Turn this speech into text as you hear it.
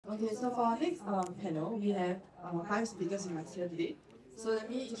Okay, so for our next panel, we have 5 speakers in my here today. So let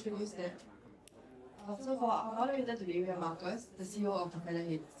me introduce them. So for our moderator today, we have Markus, the CEO of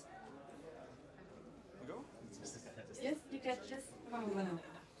PropellerHeads. Yes, you can just come over now.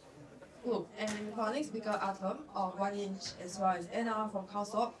 Cool. And for our next speaker, Artem, of 1inch as well as NR from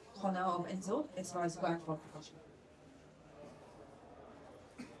Cowswap, corner of Enso, as well as Grant from Profession.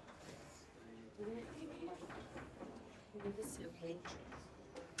 Okay.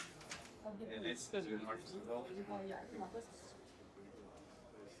 And it's doing Markus as well.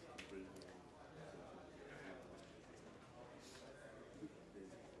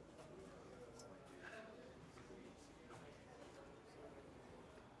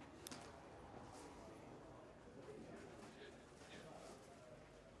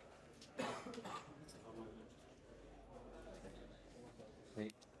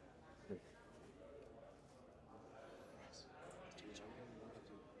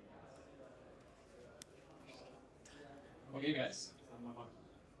 Okay, guys.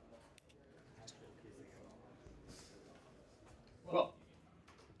 Well,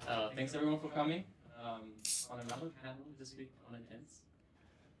 thanks everyone for coming on another panel this week on intents.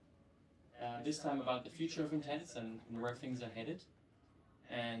 This time about the future of intents and where things are headed.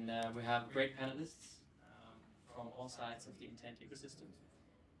 And we have great panelists from all sides of the intent ecosystem.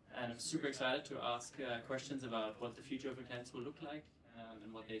 And I'm super excited to ask questions about what the future of intents will look like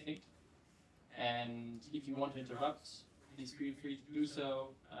and what they think. And if you want to interrupt, please feel free to do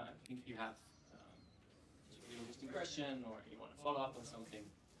so. If you have an interesting question or you want to follow up on something,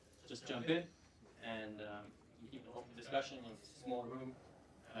 just jump in and keep an open discussion in a small room.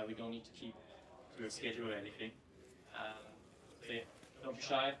 We don't need to keep to a schedule or anything. So yeah, don't be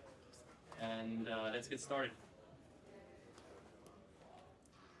shy, and let's get started.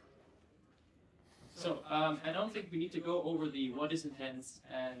 So I don't think we need to go over the what is intents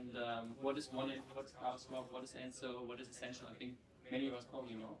and what is wanted, what is Cowswap, what is Enso, what is essential. I think many of us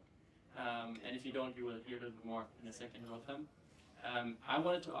probably know. And if you don't, you will hear a little bit more in a second about them. I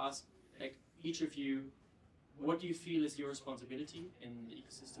wanted to ask each of you, what do you feel is your responsibility in the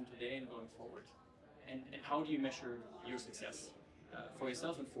ecosystem today and going forward? And how do you measure your success for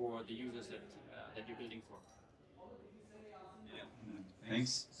yourself and for the users that you're building for? Yeah.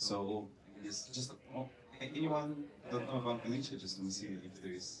 Thanks. So yes, just anyone don't know about Malaysia, just let me see if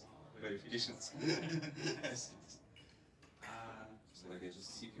there is verifications. So like I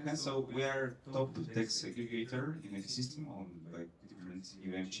just see. And so we are top DEX aggregator in the system on like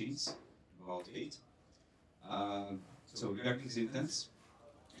different chains, about 8. So regarding the intents,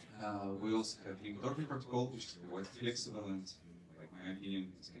 we also have linked order protocol, which is quite flexible and, like my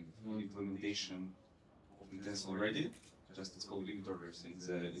opinion, it's kind of full implementation of intents already. Just it's called linked orders, and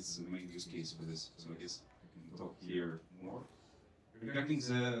it's the main use case for this. So I guess we can talk here more. Regarding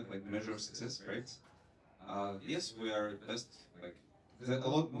the measure of success, right? Yes, we are best.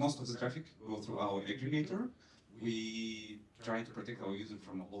 Most of the traffic go through our aggregator. We try to protect our user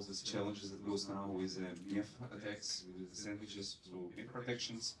from all these challenges that goes now with MEF attacks, with the sandwiches, so MEF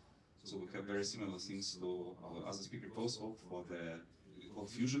protections. So we have very similar things to our other speaker also for the called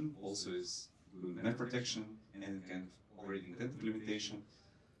Fusion, also is doing MEF protection and kind of already intent implementation.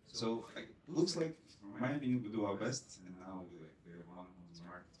 So it looks like, from my opinion, we do our best, and now we are one on the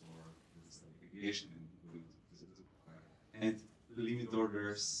market for this aggregation and limit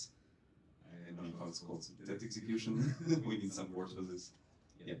orders. I don't know how it's called, that execution. We need some words for this.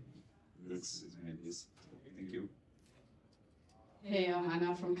 Yeah, that's my ideas. Thank you. Hey, I'm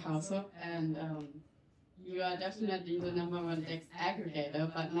Anna from Cowswap, and you are definitely the #1 DEX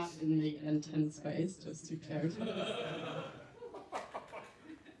aggregator, but not in the intent space, just to clarify.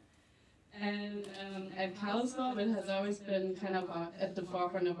 And at Cowswap, it has always been kind of at the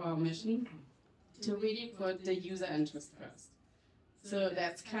forefront of our mission to really put the user interest first. So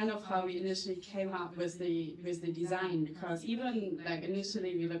that's kind of how we initially came up with the design, because even like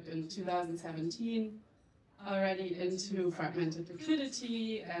initially we looked in 2017 already into fragmented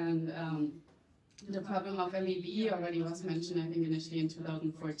liquidity, and the problem of MEV already was mentioned, I think, initially in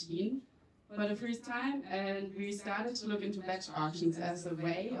 2014 for the first time, and we started to look into batch auctions as a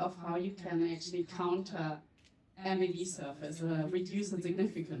way of how you can actually counter MEV surface, reduce it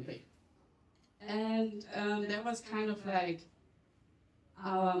significantly. And that was kind of like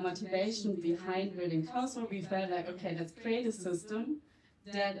our motivation behind building Cowswap. We felt like, okay, let's create a system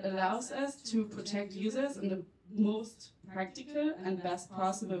that allows us to protect users in the most practical and best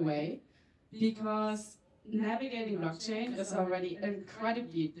possible way, because navigating blockchain is already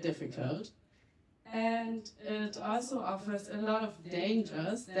incredibly difficult, and it also offers a lot of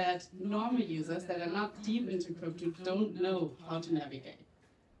dangers that normal users that are not deep into crypto don't know how to navigate.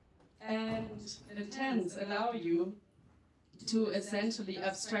 intents allow you to essentially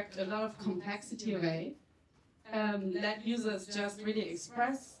abstract a lot of complexity away, let users just really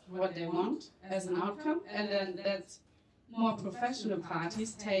express what they want as an outcome, and then let more professional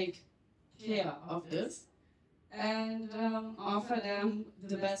parties take care of this and offer them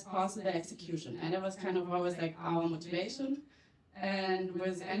the best possible execution. And that was kind of always like our motivation. And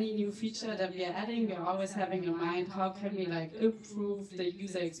with any new feature that we are adding, we're always having in mind how can we like improve the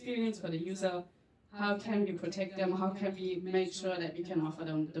user experience for the user, how can we protect them, how can we make sure that we can offer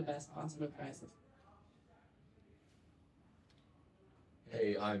them the best possible prices.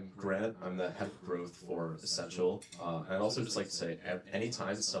 Hey, I'm Grant. I'm the head of growth for Essential. And I'd also just like to say,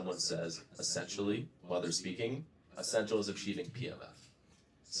 anytime someone says essentially while they're speaking, Essential is achieving PMF.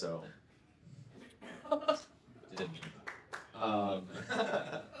 So,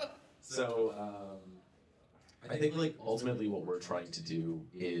 I think like ultimately what we're trying to do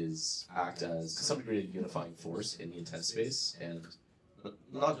is act as to some degree a unifying force in the intent space, and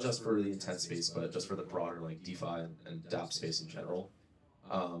not just for the intent space, but just for the broader like DeFi and dApp space in general.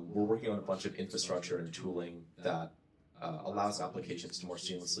 We're working on a bunch of infrastructure and tooling that allows applications to more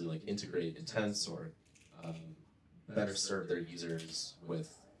seamlessly like integrate intents or better serve their users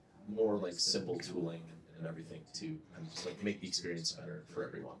with more like simple tooling and everything to kind of just like make the experience better for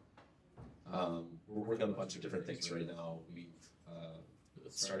everyone. We're working on a bunch of different things right now. We've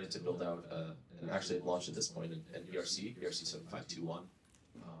started to build out and actually launched at this point an ERC 7521,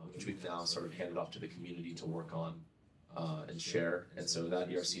 which we've now sort of handed off to the community to work on and share. And so that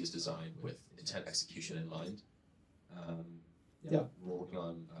ERC is designed with intent execution in mind. Yeah, we're working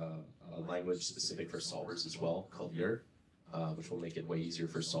on a language specific for solvers as well called YER, which will make it way easier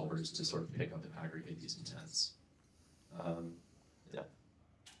for solvers to sort of pick up and aggregate these intents. Yeah.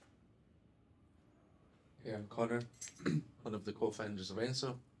 Yeah, I'm Connor, one of the co-founders of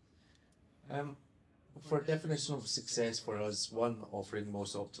Enso. For a definition of success for us, one, offering the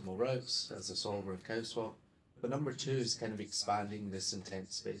most optimal routes as a solver of Cowswap, but number two is kind of expanding this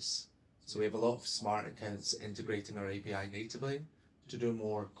intent space. So we have a lot of smart accounts integrating our API natively to do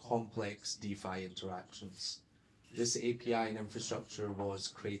more complex DeFi interactions. This API and infrastructure was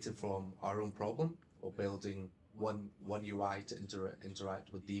created from our own problem of building one UI to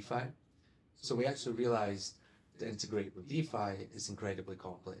interact with DeFi. So we actually realized to integrate with DeFi is incredibly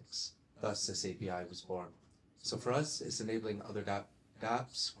complex. Thus, this API was born. So for us, it's enabling other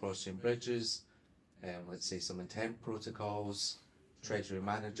dApps, cross-chain bridges, let's say some intent protocols, treasury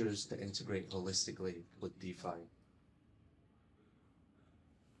managers to integrate holistically with DeFi.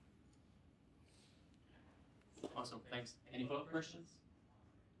 Awesome, thanks. Any follow-up questions?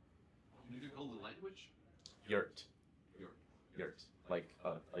 Did you build the language? Yurt. Yurt. Like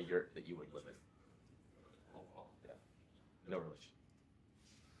a yurt that you would live in. Oh. Yeah. No relation.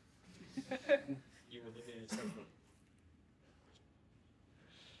 You would live in a circle.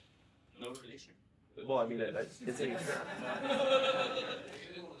 No relation. Well, I mean, it's a... You didn't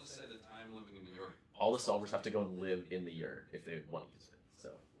want to say that I'm living in New York. all the solvers have to go and live in the yurt if they want to use it. So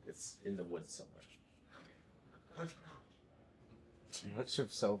it's in the woods somewhere. I'm not sure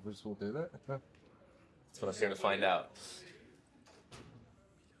if solvers will do that. That's what I'm here to find out.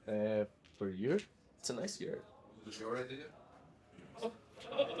 For you? It's a nice yurt. Was your idea? I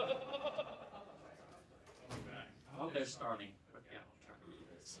hope they're starting, but yeah, I'll try to do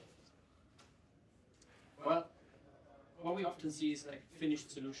this. Well, what we often see is like finished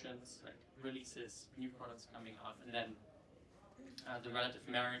solutions, like releases, new products coming out, and then the relative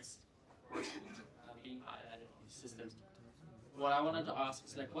merits, of course, being highlighted in these systems. What I wanted to ask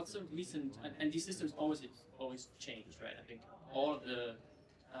is like, what's the recent, and these systems always change, right? I think all of the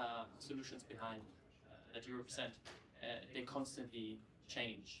solutions behind that you represent, they constantly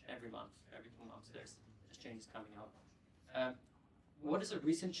change every month, every 2 months. There's changes coming out. What is a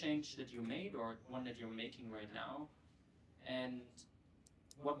recent change that you made, or one that you're making right now, and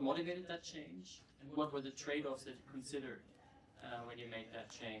what motivated that change, and what were the trade-offs that you considered when you made that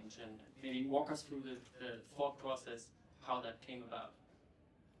change, and maybe walk us through the thought process, how that came about,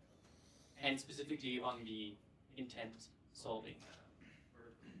 and specifically on the intent solving.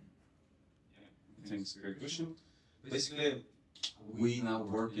 Thanks, great question. Basically, we now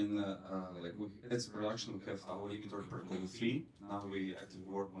work in like it's production. We have our limit order per level 3. Now we actively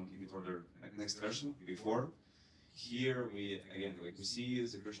work on limit order next version before. Here we again we see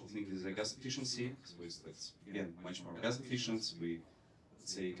the crucial thing is the gas efficiency. So it's again much more gas efficient. We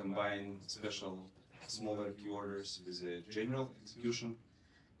let's say combine special smaller key orders with a general execution.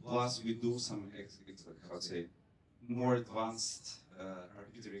 Plus we do some how to say more advanced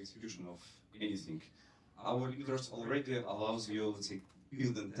arbitrary execution of anything. Our limiters already allows you, let's say,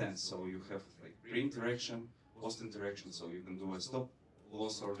 build intents. So you have like pre-interaction, post-interaction. So you can do a stop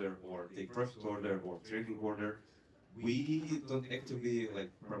loss order or take profit order or trading order. We don't actively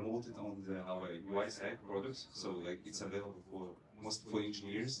like promote it on our UI side products. So like it's available for most for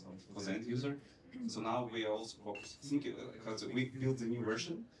engineers and for the end user. So now we are also thinking because we built a new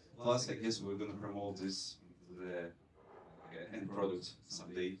version. Plus, I guess we're going to promote this into the end product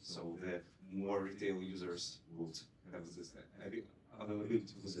someday, so the more retail users would have this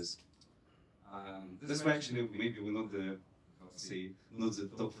availability for this. That's why actually maybe we're not the not the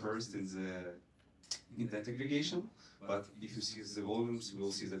top first in the intent aggregation, but if you see the volumes, you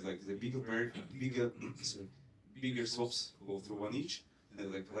will see that like the bigger swaps go through one each,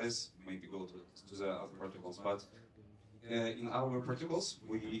 and like less maybe go to the other protocols. But in our protocols,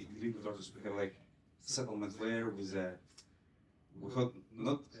 we have like settlement layer with a we have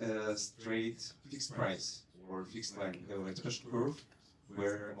not a straight fixed price or fixed line. We have like special curve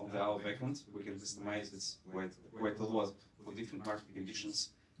where on our backend we can customize it quite a lot for different market conditions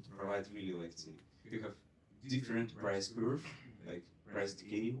to provide really like you have different price curve, like price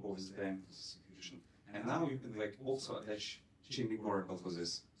decay over the time execution. And now you can like also attach chaining oracle for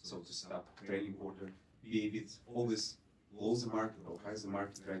this. So to set up trailing order, be a bit always low the market or high the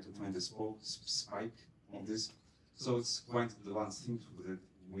market, try to find a spike on this. So it's quite advanced thing that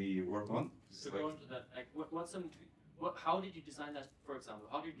we work on. So go into that, like how did you design that, for example?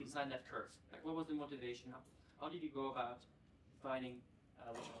 How did you design that curve? Like what was the motivation? How did you go about defining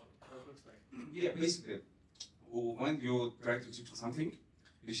what the curve looks like? Yeah, basically, when you try to execute something,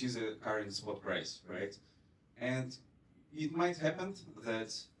 which is a current spot price, right? And it might happen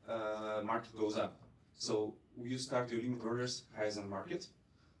that market goes up. So you start your limit orders higher than market,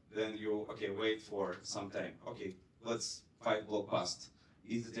 then you wait for some time. Okay, let's 5 block past.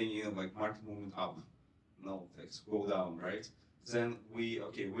 Is it any like market movement up? No, let's go down, right? Then we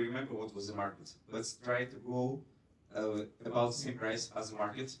remember what was the market. Let's try to go about the same price as the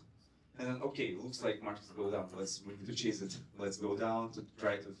market. And then looks like markets go down. We need to chase it. Let's go down to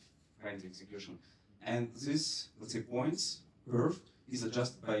try to find the execution. And this, let's say, points curve is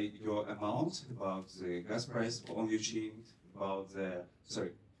adjusted by your amount about the gas price on your chain,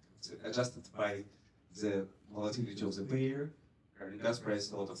 adjusted by the volatility of the pair, current gas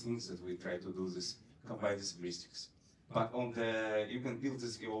price, a lot of things that we try to do this, combine these heuristics. But on you can build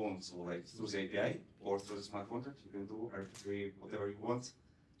this your own, so like through the API or through the smart contract, you can do arbitrary whatever you want,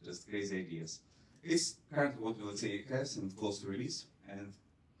 just crazy ideas. It's currently what we'll say has and close to release, and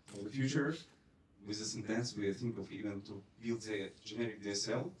for the future, with this intents, we think of even to build a generic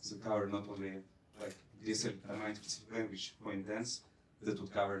DSL to cover not only like DSL aligned specific language for intents, that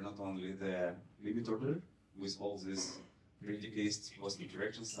would cover not only the limit order with all this predicate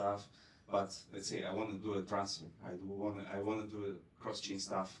post-interaction stuff, but let's say I want to do a transfer. I want to do a cross-chain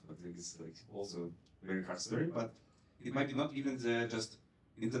stuff, but it's like also very hard story. But it might be not even the just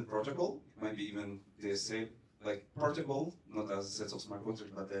intent protocol. It might be even the same like protocol, not as a set of smart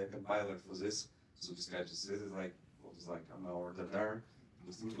contracts, but the compiler for this. So describe this is like what is like on our radar.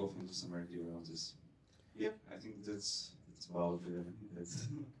 We think of into some idea around this. Yeah, I think that's about that's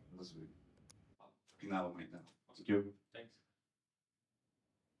what's in our mind now. Thank you. Thanks.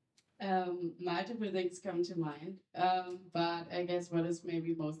 Multiple things come to mind, but I guess what is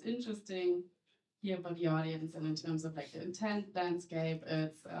maybe most interesting here for the audience and in terms of like the intent landscape,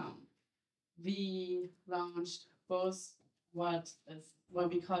 it's we launched both what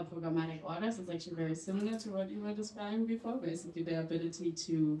we call programmatic orders. It's actually very similar to what you were describing before, basically the ability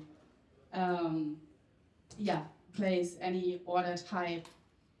to place any order type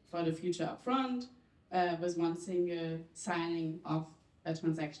for the future upfront with one single signing of a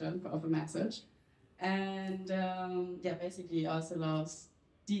transaction of a message. And basically also allows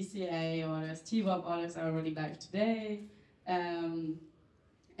DCA orders, TWAP orders are already live today.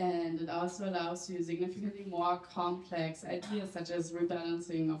 And it also allows you significantly more complex ideas such as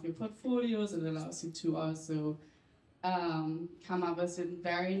rebalancing of your portfolios. It allows you to also come up with a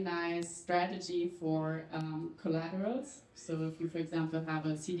very nice strategy for collaterals. So if you, for example, have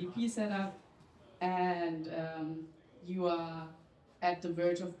a CDP set up and you are at the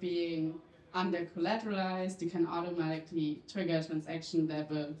verge of being under collateralized, you can automatically trigger a transaction that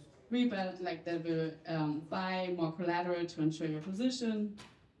will buy more collateral to ensure your position.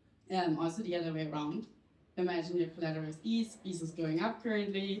 Also the other way around. Imagine your collateral is ETH is going up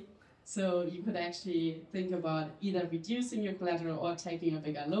currently. So you could actually think about either reducing your collateral or taking a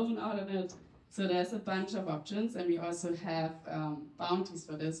bigger loan out of it. So there's a bunch of options, and we also have bounties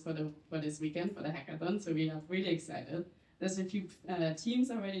for this weekend for the hackathon. So we are really excited. There's a few teams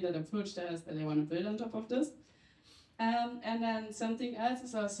already that approached us that they want to build on top of this. And then something else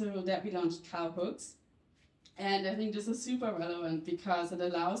is also that we launched cow hooks. And I think this is super relevant because it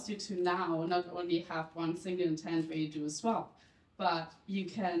allows you to now not only have one single intent where you do a swap, but you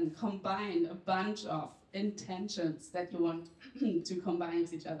can combine a bunch of intentions that you want to combine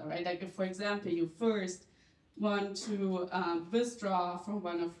with each other, right? Like if, for example, you first want to withdraw from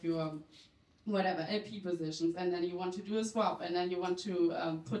one of your whatever LP positions, and then you want to do a swap, and then you want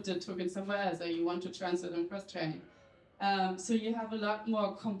to put the token somewhere else, or you want to transfer them cross-chain. So you have a lot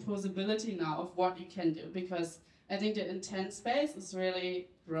more composability now of what you can do, because I think the intent space is really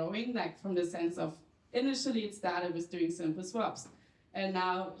growing, like from the sense of initially it started with doing simple swaps, and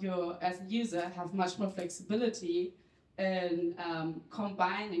now you as a user have much more flexibility in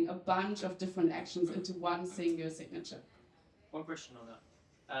combining a bunch of different actions into one single signature. One question on that.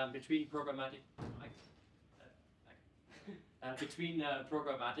 Between programmatic,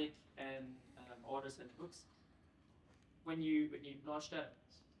 programmatic and orders and hooks, when you launched that,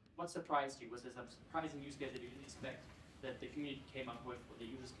 what surprised you? Was there some surprising use case that you didn't expect that the community came up with, or the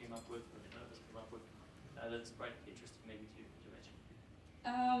users came up with, or the developers came up with? That's quite interesting, maybe to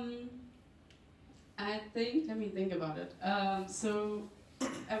mention. I think, let me think about it. So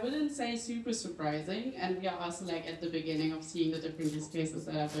I wouldn't say super surprising, and we are also like at the beginning of seeing the different use cases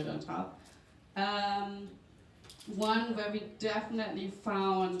that are built on top. One where we definitely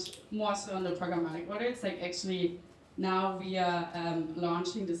found more so on the programmatic order, it's like actually now we are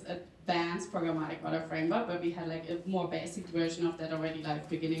launching this advanced programmatic order framework, where we had like a more basic version of that already like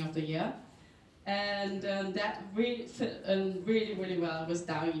beginning of the year. And that really fit really, really well with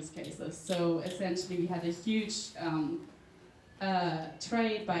DAO use cases. So essentially we had a huge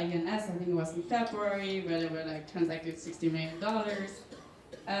trade by ENS, I think it was in February, where they were like transacted $60 million.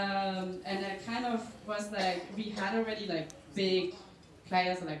 And that kind of was like, we had already like big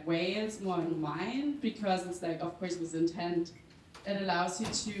players like whales more in mind, because it's like, of course, with intent, it allows you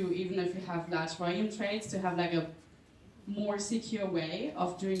to, even if you have large volume trades, to have like a more secure way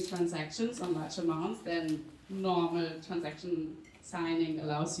of doing transactions on large amounts than normal transaction signing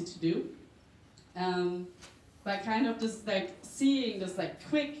allows you to do. But kind of this like seeing this like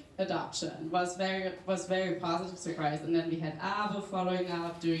quick adoption was very positive surprise. And then we had Avo following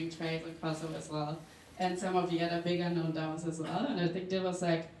up, doing trades on Kosovo as well, and some of the other bigger known DAOs as well. And I think there was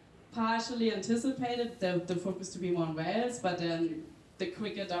like partially anticipated the focus to be more on whales, but then the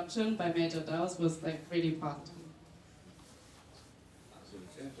quick adoption by major DAOs was like really positive.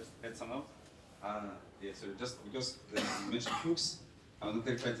 Just add some up. Yeah, so just because you mentioned hooks, I want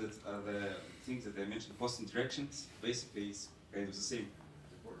to clarify that the things that I mentioned, post interactions, basically is kind of the same.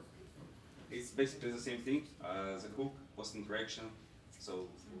 It's basically the same thing. The hook, post interaction. So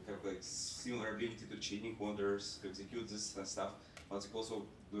we have like similar ability to chaining orders, to execute this stuff, but we also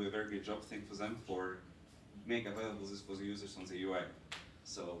do a very good job, thank for them, for make available this for the users on the UI.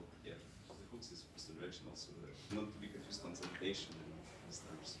 So yeah, the hooks is post interaction also, not to be confused consolidation and these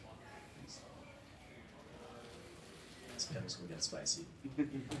terms. Spam's gonna get spicy.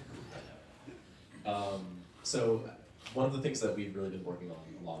 So one of the things that we've really been working on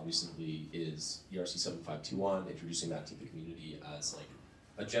a lot recently is ERC 7521, introducing that to the community as like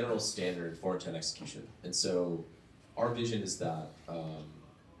a general standard for intent execution. And so our vision is that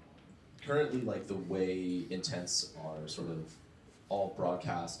currently, like the way intents are sort of all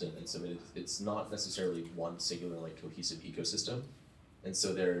broadcast and submitted, it's not necessarily one singular like cohesive ecosystem. And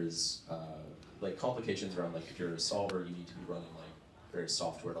so there's like complications around like if you're a solver, you need to be running like various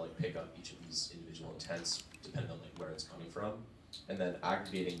software to like pick up each of these individual intents depending on like where it's coming from. And then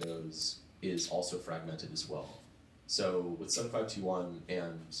aggregating those is also fragmented as well. So with 7521,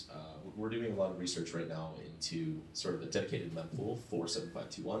 and we're doing a lot of research right now into sort of a dedicated mempool for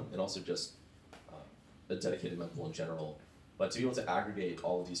 7521, and also just a dedicated mempool in general. But to be able to aggregate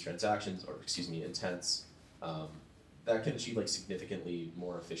all of these transactions, or excuse me, intents, that can achieve like significantly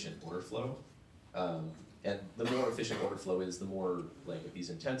more efficient order flow. And the more efficient order flow is, the more like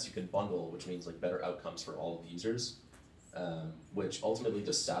these intents you can bundle, which means like better outcomes for all of the users, which ultimately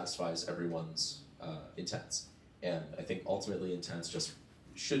just satisfies everyone's intents. And I think ultimately intents just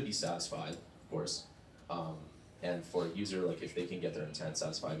should be satisfied, of course. And for a user, like if they can get their intent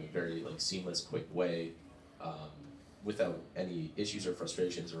satisfied in a very like seamless, quick way, without any issues or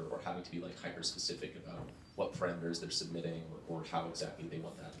frustrations, or having to be like hyper specific about what parameters they're submitting, or how exactly they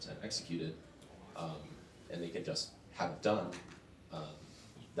want that intent executed, and they can just have it done,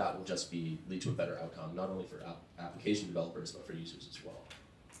 that will just lead to a better outcome, not only for application developers, but for users as well.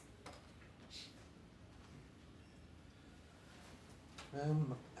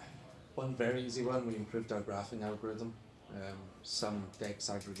 One very easy one, we improved our graphing algorithm. Some DEX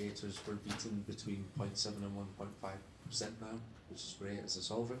aggregators were beaten between 0.7 and 1.5% now, which is great as a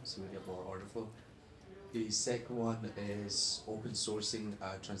solver, so we get more order flow. The second one is open sourcing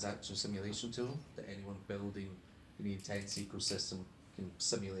a transaction simulation tool that anyone building in the intents ecosystem can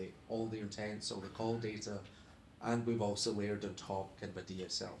simulate all the intents, all the call data, and we've also layered on top kind of a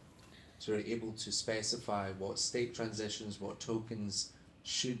DSL. So we're able to specify what state transitions, what tokens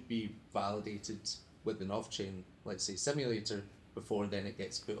should be validated with an off-chain, let's say simulator, before then it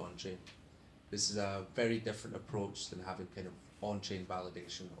gets put on-chain. This is a very different approach than having kind of on-chain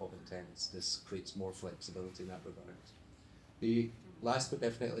validation of intents. This creates more flexibility in that regard. The last but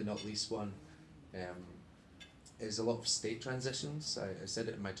definitely not least one is a lot of state transitions. I said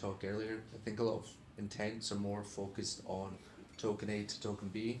it in my talk earlier. I think a lot of intents are more focused on token A to token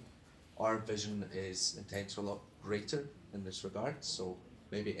B. Our vision is intents are a lot greater in this regard. So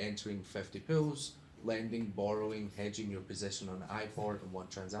maybe entering 50 pools, lending, borrowing, hedging your position on iPort in one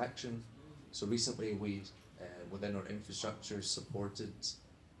transaction. So recently we, within our infrastructure, supported,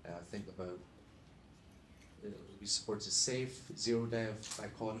 we supported Safe, ZeroDev,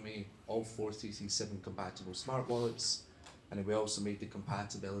 Economy, all 4 337 compatible smart wallets. And then we also made the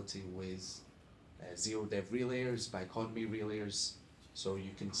compatibility with ZeroDev relayers, Economy relayers. So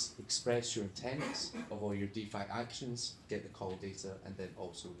you can express your intent of all your DeFi actions, get the call data, and then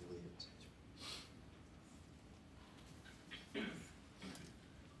also relay it.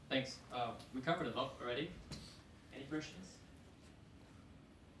 Thanks. We covered a lot already. Any questions?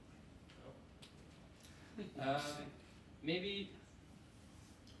 No. Maybe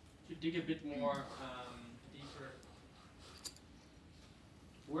to dig a bit more deeper,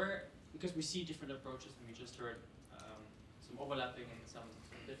 because we see different approaches, and we just heard some overlapping and some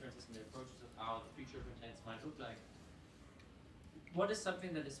differences in the approaches of how the future of intents might look like. What is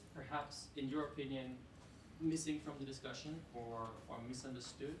something that is perhaps, in your opinion, missing from the discussion or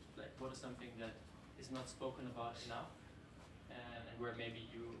misunderstood? Like, what is something that is not spoken about enough, and where maybe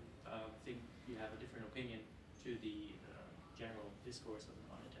you think you have a different opinion to the general discourse of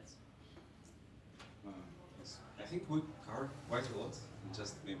non-intents? Yes. I think we covered quite a lot.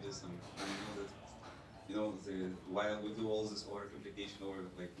 Just maybe some, while we do all this overcomplication over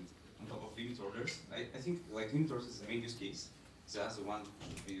like on top of limit orders, I think like limit orders is the main use case. The other one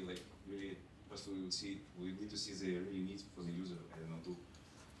should be like really. First, we need to see the really need for the user. I don't know, do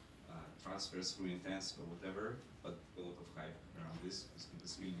transfers from intents or whatever, but a lot of hype around this.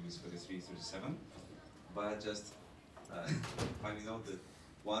 It's really used for the 337. But just finding out that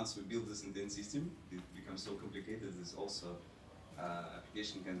once we build this intent system, it becomes so complicated. There's also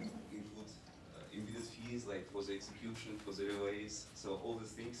application can include embedded fees, like for the execution, for the relays, so all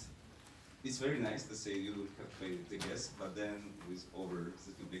these things. It's very nice to say you have to pay the gas, but then with over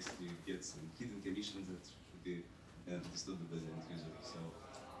the complexity, you get some hidden commissions that should be understood by the end user. So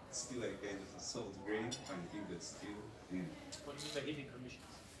it's still like kind of a solid grain. I think that's still. Yeah. What do you mean by hidden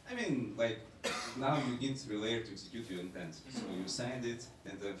commissions? I mean, like now you need relayer to execute your intent. So you signed it,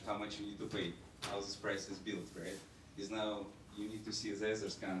 and then how much you need to pay, how this price is built, right? Is now you need to see the other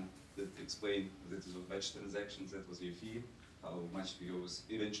scan that explain that it was batch transactions, that was your fee, how much you was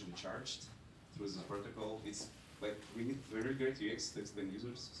eventually charged through the protocol. It's like we need very great UX to explain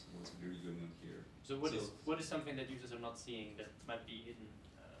users what's really going on here. So what is something that users are not seeing that might be hidden,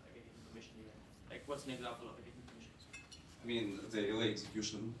 like a hidden commission even? Like what's an example of a hidden commission? I mean the relay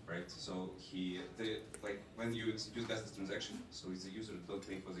execution, right? So like when you execute gas transaction, so it's the user don't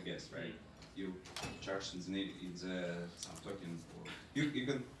pay for the gas, right? You charge in the some token, or you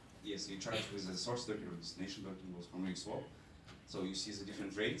can. Yes, you charge with the source token or destination token was from swap. So you see the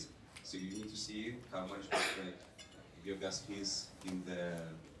different rates. So you need to see how much like your gas fees in the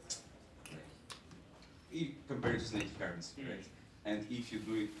compared to native currency, right? And if you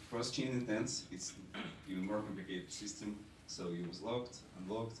do it cross-chain intents, it's even more complicated system. So it was locked,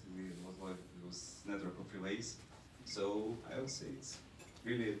 unlocked. It was network of relays. So I would say it's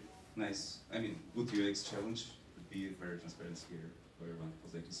really nice. I mean, good UX challenge would be very transparent here for everyone, for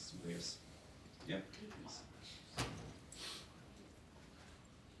the ecosystem players. Yeah.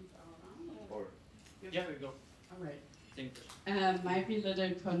 Yeah, we go. All right. Same question. Might be a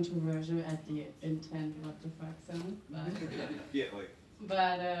little controversial at the intent, what the fuck sound, but Yeah, like.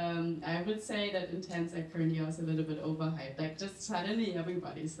 But I would say that intents are currently also a little bit overhyped. Like just suddenly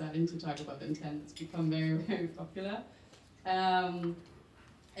everybody's starting to talk about intent. It's become very, very popular. And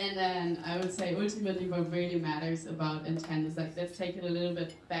then I would say ultimately what really matters about intent is like, let's take it a little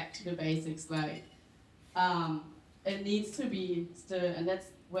bit back to the basics. Like it needs to be still, and that's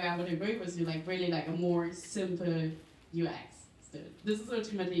where I would agree with you, like really like a more simple UX still. This is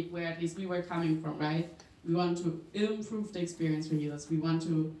ultimately where at least we were coming from, right? We want to improve the experience for users. We want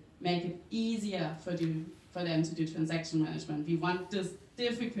to make it easier for them to do transaction management. We want this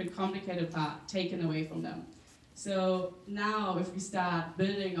difficult, complicated part taken away from them. So now if we start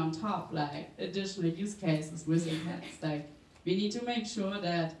building on top like additional use cases with intents, like we need to make sure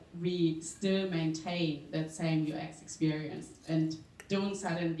that we still maintain that same UX experience and don't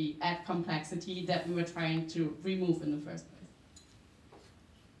suddenly add complexity that we were trying to remove in the first place.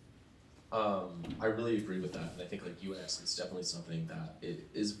 I really agree with that, and I think like UX is definitely something that it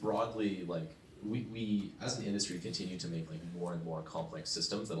is broadly like we as an industry continue to make like more and more complex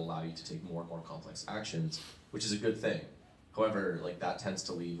systems that allow you to take more and more complex actions, which is a good thing. However, like that tends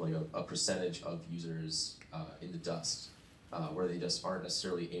to leave like a percentage of users in the dust, where they just aren't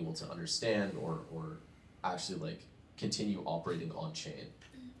necessarily able to understand or actually like continue operating on chain.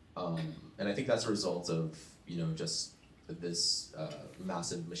 And I think that's a result of just this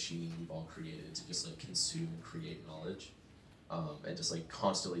massive machine we've all created to just like consume and create knowledge, and just like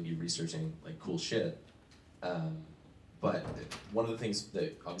constantly be researching like cool shit. But one of the things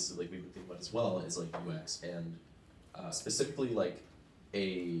that obviously like we've been thinking about as well is like UX, and specifically like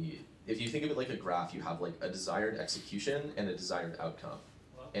if you think of it like a graph, you have like a desired execution and a desired outcome.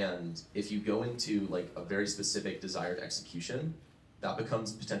 And if you go into like a very specific desired execution, that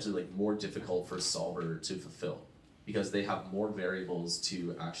becomes potentially like more difficult for a solver to fulfill, because they have more variables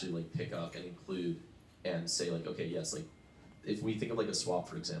to actually like pick up and include and say like, okay, yes, like if we think of like a swap,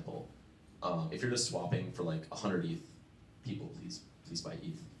 for example, if you're just swapping for like 100 ETH, people, please buy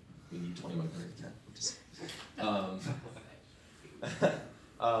ETH. We need 2100.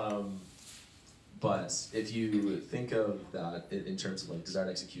 But if you think of that in terms of like desired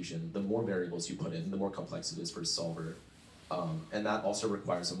execution, the more variables you put in, the more complex it is for a solver, and that also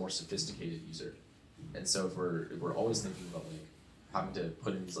requires a more sophisticated user. And so if we're always thinking about like having to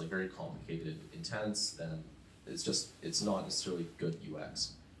put in these like very complicated intents, then it's not necessarily good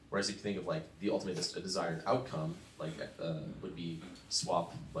UX. Whereas if you think of like the ultimate desired outcome, like would be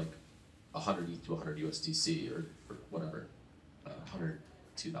swap like 100 ETH to 100 USDC or whatever, 100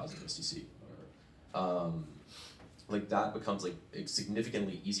 2000 USDC, whatever. Like that becomes like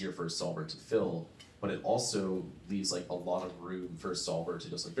significantly easier for a solver to fill, but it also leaves like a lot of room for a solver to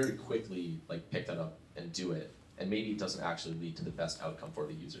just like very quickly like pick that up and do it, and maybe it doesn't actually lead to the best outcome for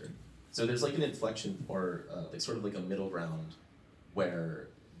the user. So there's like an inflection or like sort of like a middle ground where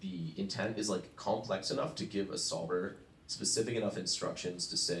the intent is like complex enough to give a solver specific enough instructions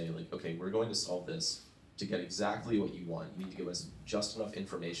to say like, okay, we're going to solve this to get exactly what you want. You need to give us just enough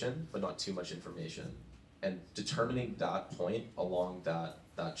information, but not too much information. And determining that point along that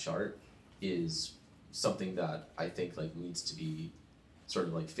chart is something that I think like needs to be sort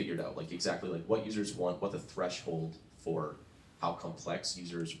of like figured out, like exactly like what users want, what the threshold for how complex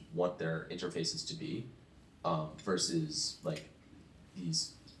users want their interfaces to be, versus like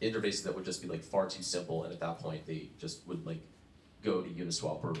these interfaces that would just be like far too simple, and at that point they just would like go to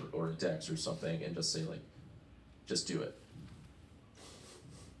Uniswap or Dex or something and just say like, just do it.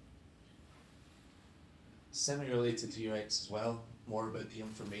 Semi-related to UX as well, more about the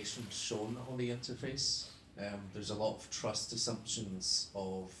information shown on the interface. There's a lot of trust assumptions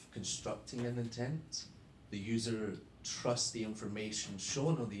of constructing an intent. The user trusts the information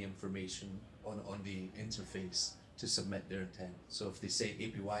shown on the on the interface to submit their intent. So if they say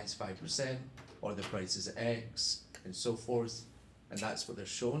APY is 5% or the price is X and so forth, and that's what they're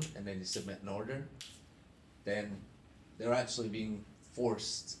shown, and then they submit an order, then they're actually being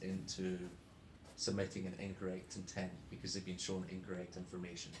forced into submitting an incorrect intent because they've been shown incorrect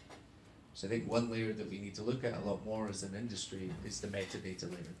information. So I think one layer that we need to look at a lot more as an industry is the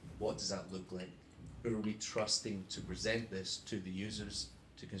metadata layer. What does that look like? Who are we trusting to present this to the users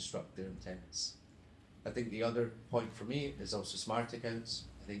to construct their intents? I think the other point for me is also smart accounts.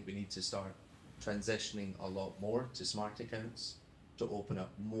 I think we need to start transitioning a lot more to smart accounts to open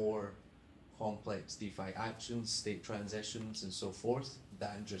up more complex DeFi actions, state transitions, and so forth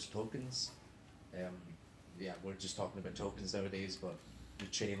than just tokens. Yeah, we're just talking about tokens nowadays, but the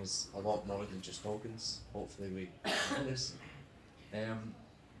chain is a lot more than just tokens. Hopefully we know this.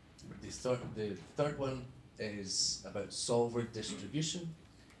 The third one is about solver distribution.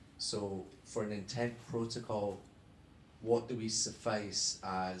 So for an intent protocol, what do we suffice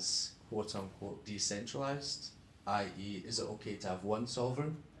as quote unquote decentralized? I.e., is it okay to have one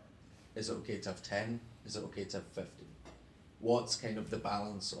solver? Is it okay to have 10? Is it okay to have 50? What's kind of the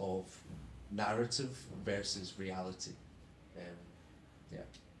balance of narrative versus reality? Yeah.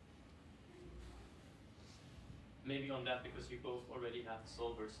 Maybe on that, because you both already have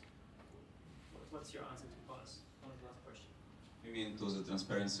solvers. What's your answer to us on the last question? You mean to the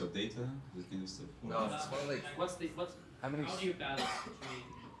transparency of data, that kind of stuff? No, it's more like What's How many? how do you balance between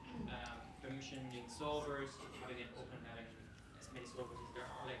permissioning solvers, having it open, having as many solvers as there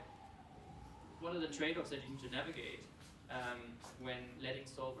are? Like, what are the trade-offs that you need to navigate when letting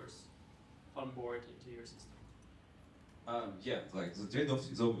solvers on board into your system? Yeah, like the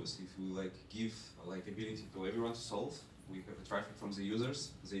trade-off is obvious. If we like give like ability to everyone to solve, we have a traffic from the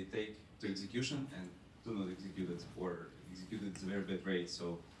users. They take to execution and do not execute it, or execute it at a very bad rate.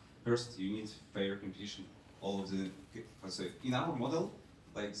 So first, you need fair competition. All of the so in our model,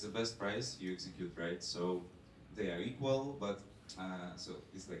 like the best price you execute, right? So they are equal, but so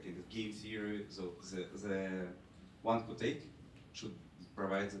it's like in the game theory. So the one who take should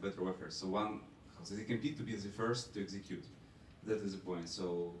provide the better offer. So they compete to be the first to execute. That is the point.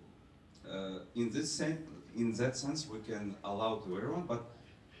 So in that sense, we can allow to everyone, but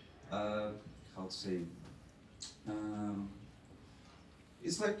how to say?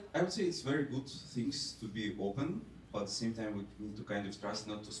 It's like, I would say it's very good things to be open, but at the same time we need to kind of trust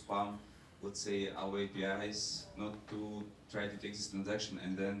not to spam, let's say, our APIs, not to try to take this transaction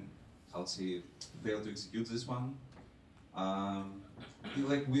and then, how to say, fail to execute this one.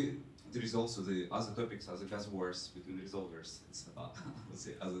 There is also the other topics, other gas wars between resolvers. It's let's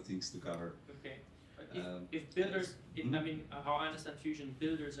say, other things to cover. Okay. If builders, I mean, how I understand Fusion,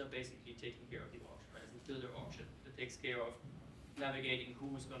 builders are basically taking care of the auction, right? It's the builder auction that takes care of navigating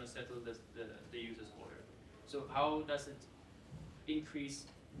who's going to settle the user's order. So how does it increase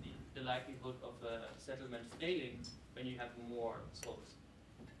the likelihood of a settlement failing when you have more solvers?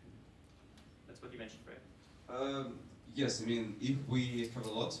 That's what you mentioned, right? Yes, I mean, if we have a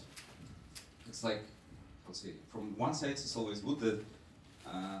lot, it's like, let's say, from one side it's always good that,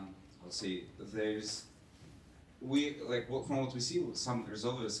 let's say, from what we see, some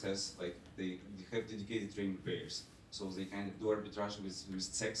resolvers they have dedicated training pairs. So they kind of do arbitrage with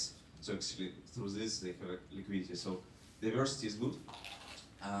sex. So actually, through this, they have liquidity. So diversity is good,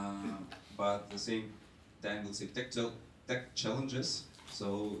 but at the same time, let's say tech challenges.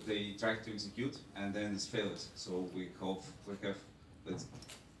 So they try to execute and then it's failed. So we hope we have,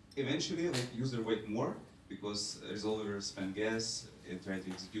 eventually, user wait more because resolvers spend gas and try to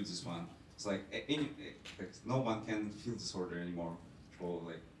execute this one. It's like no one can fill this order anymore. Or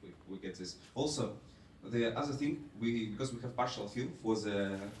we get this. Also, the other thing, because we have partial fill for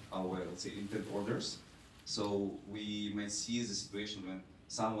our, let's say, intent orders, so we might see the situation when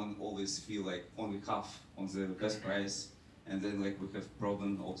someone always feel like only half on the best price, and then we have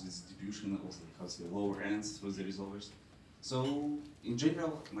problem of the distribution of the lower ends through the resolvers. So in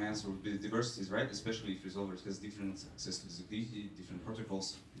general, my answer would be diversity is right, especially if resolvers has different access to visibility, different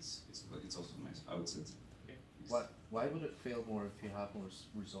protocols. It's also nice, I would say. Okay. Why would it fail more if you have more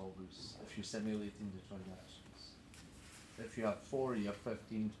resolvers, if you're simulating the transactions? If you have 4, you have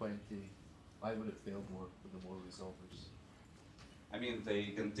 15, 20, why would it fail more with the more resolvers? I mean,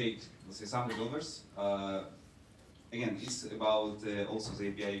 they can take, let's say, some resolvers. Again, it's about also the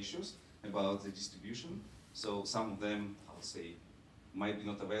API issues, about the distribution. So some of them, I would say, might be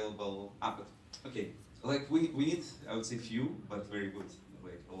not available. But okay, we need, I would say, few, but very good.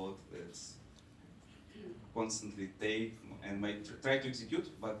 A lot that's constantly take and might try to execute,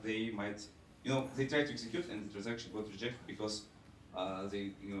 but they might, they try to execute and the transaction got rejected because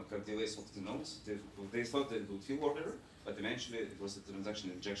they, have delays of the nodes. They thought that it would fill order, but eventually it was a transaction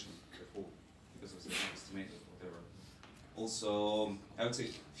rejection because of the estimated whatever. Also, I would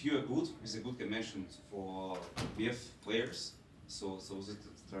say few are good is a good convention for BF players. So the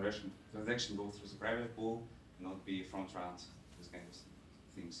transaction go through the private pool, not be front run, these kind of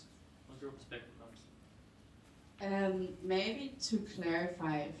things. What's your perspective on this? Maybe to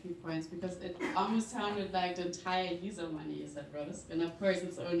clarify a few points, because it almost sounded like the entire user money is at risk, and of course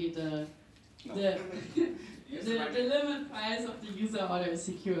it's only the limit price of the user order is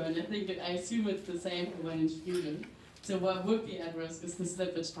secure, and I assume it's the same for one in Fusion. So what would be at risk is the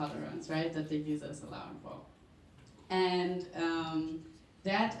slippage tolerance, right, that the user is allowing for. And I'm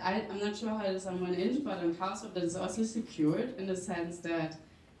not sure how it is on one inch, but on Cowswap that is also secured in the sense that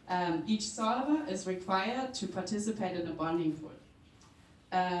each solver is required to participate in a bonding pool.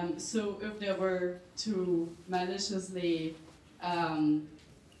 So if they were to maliciously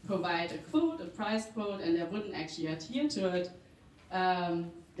provide a price quote, and they wouldn't actually adhere to it,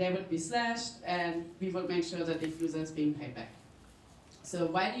 they would be slashed, and we would make sure that the user is being paid back. So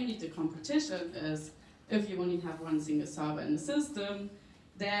why do you need the competition is, if you only have one single solver in the system,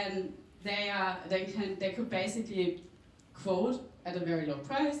 then they could basically quote at a very low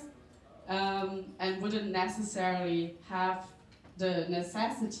price, and wouldn't necessarily have the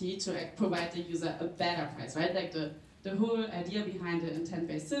necessity to provide the user a better price, right? Like the whole idea behind the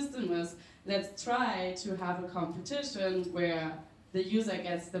intent-based system is, let's try to have a competition where the user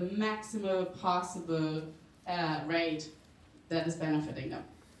gets the maximal possible rate that is benefiting them.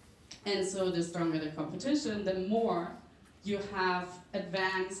 And so the stronger the competition, the more you have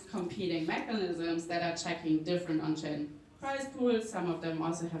advanced competing mechanisms that are checking different on-chain price pools. Some of them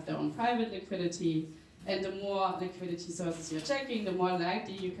also have their own private liquidity. And the more liquidity sources you're checking, the more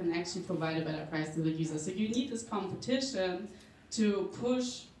likely you can actually provide a better price to the user. So you need this competition to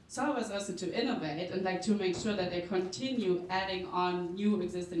push solvers also to innovate and like to make sure that they continue adding on new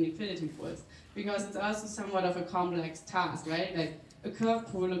existing liquidity pools. Because it's also somewhat of a complex task, right? Like a curve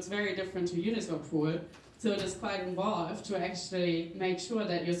pool looks very different to a Uniswap pool. So it is quite involved to actually make sure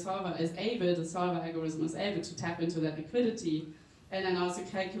that your solver is able, the solver algorithm is able to tap into that liquidity and then also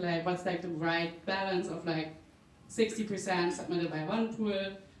calculate what's like the right balance of like 60% submitted by one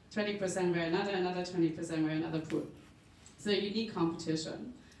pool, 20% by another 20% by another pool. So you need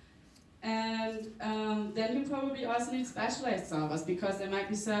competition. And then you probably also need specialized solvers because there might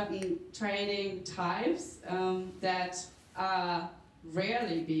be certain trading types that are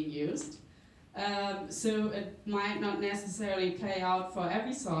rarely being used. So it might not necessarily play out for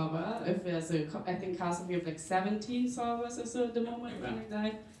every solver. If there's I think Cowswap we have like 17 solvers or so at the moment, something like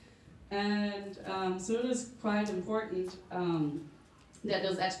that. And so it is quite important that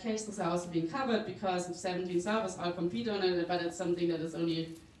those edge cases are also being covered because if 17 solvers all compete on it, but it's something that is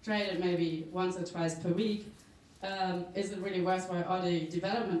only traded maybe once or twice per week, is it really worthwhile all the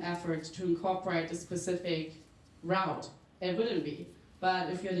development effort to incorporate a specific route? It wouldn't be.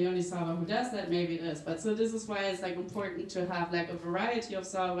 But if you're the only solver who does that, maybe it is. But so this is why it's like important to have like a variety of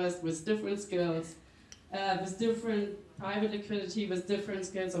solvers with different skills, with different private liquidity, with different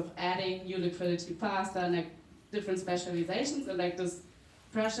skills of adding new liquidity faster, and like different specializations, and like this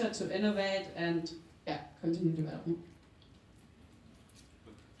pressure to innovate and continue developing.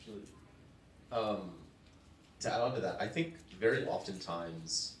 To add on to that, I think very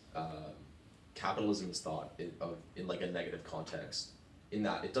oftentimes capitalism is thought in like a negative context, in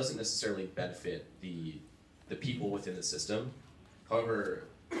that it doesn't necessarily benefit the people within the system. However,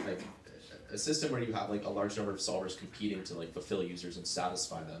 like a system where you have like a large number of solvers competing to like fulfill users and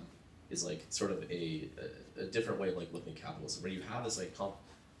satisfy them is like sort of a different way of like looking at capitalism, where you have this like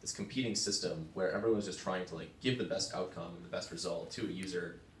this competing system where everyone's just trying to like give the best outcome and the best result to a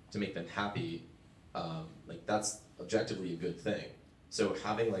user to make them happy. Like that's objectively a good thing. So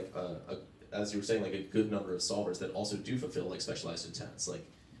having like as you were saying, like a good number of solvers that also do fulfill like specialized intents. Like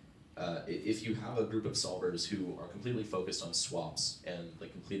if you have a group of solvers who are completely focused on swaps and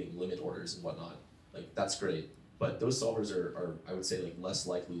like completing limit orders and whatnot, like that's great. But those solvers are I would say like less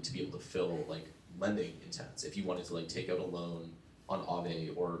likely to be able to fill like lending intents. If you wanted to like take out a loan on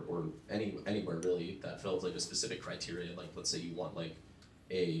Aave or anywhere really that fills like a specific criteria, like let's say you want like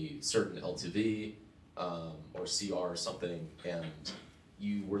a certain LTV or CR or something, and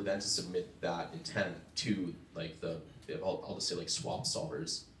you were then to submit that intent to like I'll just say like swap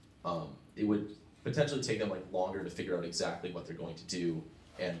solvers, it would potentially take them like longer to figure out exactly what they're going to do,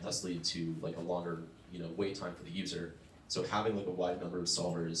 and thus lead to like a longer wait time for the user. So having like a wide number of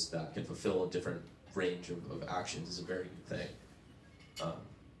solvers that can fulfill a different range of actions is a very good thing.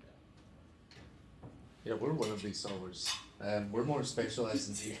 Yeah, we're one of these solvers. We're more specialized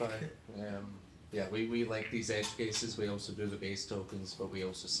in DeFi. Yeah, we like these edge cases. We also do the base tokens, but we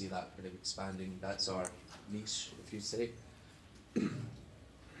also see that kind of expanding. That's our niche, if you say.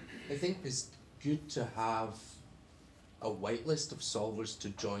 I think it's good to have a whitelist of solvers to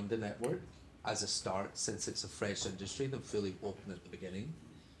join the network as a start, since it's a fresh industry than fully open at the beginning.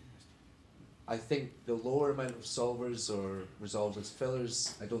 I think the lower amount of solvers or resolved as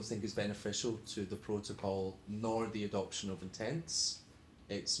fillers, I don't think is beneficial to the protocol nor the adoption of intents.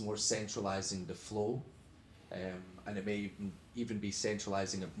 It's more centralizing the flow, and it may even be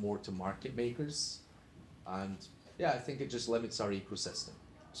centralizing it more to market makers. And yeah, I think it just limits our ecosystem.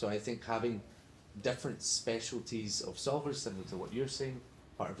 So I think having different specialties of solvers, similar to what you're saying,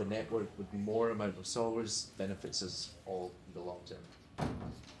 part of a network with more amount of solvers benefits us all in the long term.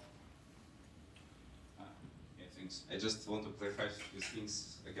 I just want to clarify these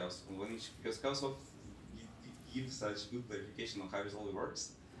things because Cowswap gives such good clarification on how Resolve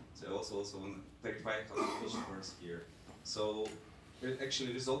works. So I also want to clarify how the application works here. So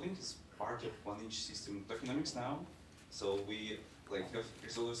actually resolving is part of one-inch system tokenomics now. So we have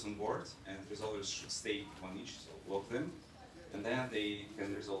resolvers on board, and resolvers should stay 1 inch, so lock them, and then they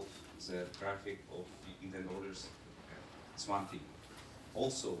can resolve the traffic of the intent orders. It's one thing.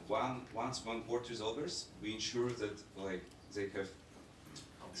 Also, once one board resolvers, we ensure that they have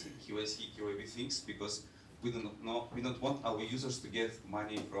KYC, KYB things, because we don't want our users to get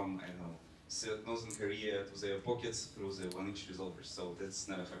money from, I don't know, Northern Korea to their pockets through the 1-inch resolvers. So that's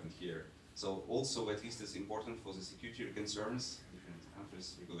never happened here. So also at least it's important for the security concerns, different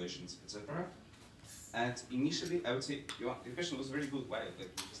countries, regulations, etc. And initially, I would say your question was very good. Why?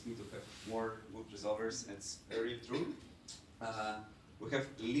 Like we just need to have more good resolvers. And it's very true. We have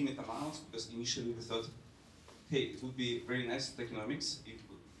limit amounts because initially we thought, hey, it would be very nice economics if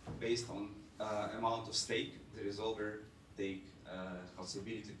based on amount of stake the resolver take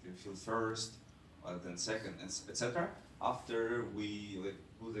possibility to fill first, then second, etc. After we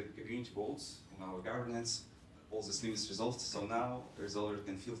put the community goals in our governance, all the limits resolved. So now the resolver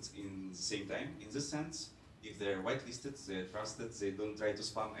can fill in the same time. In this sense, if they're whitelisted, they're trusted, they don't try to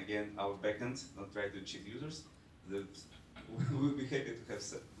spam again our backend, not try to cheat users, we will be happy to have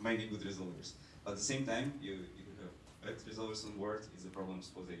many good resolvers. But at the same time, if you have bad resolvers on board, it's a problem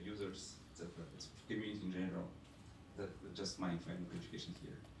for the users, etc. It's for community in general. That's just my final clarification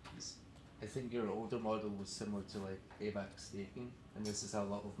here. Yes. I think your older model was similar to like ABAX staking, and this is how a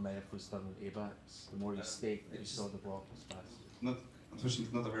lot of MEV was done with ABAX. The more you stake, you saw the block was faster.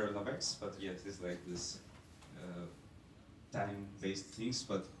 Unfortunately, not aware of ABAX, but yeah, it's like this time-based things.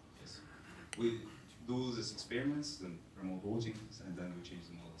 But yes, we do these experiments and promote voting, and then we change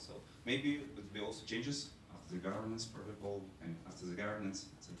the model. So maybe it will be also changes after the governance protocol and after the governance,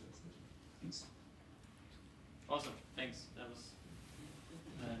 etc. Thanks. Awesome, thanks. That was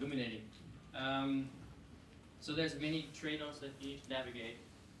illuminating. So there's many trade-offs that you need to navigate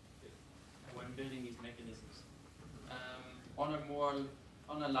when building these mechanisms. On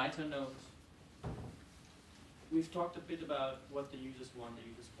a lighter note, we've talked a bit about what the users want.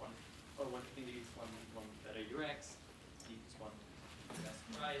 Or what the users want. They want better UX. The users want the best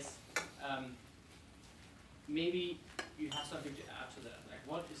price. Maybe you have something to add to that. Like,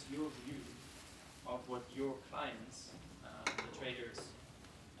 what is your view of what your clients, the traders,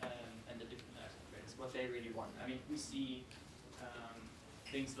 and the different types of traders, what they really want? I mean, we see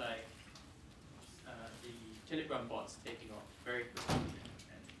things like the Telegram bots taking off very quickly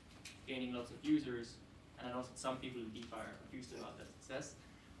and gaining lots of users, and I know that some people in DeFi are confused about that success.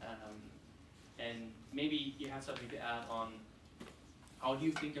 And maybe you have something to add on how do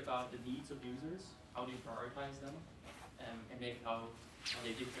you think about the needs of users? How do you prioritize them? And maybe how are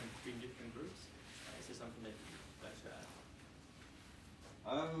they different between different groups? Is there something that you'd like to add?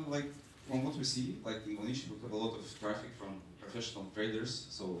 Like from what we see, like in Malaysia, we have a lot of traffic from professional traders.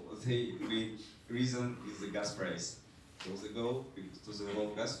 So the main reason is the gas price. So they go to the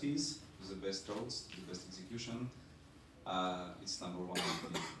low gas fees, to the best roads, to the best execution. It's number one.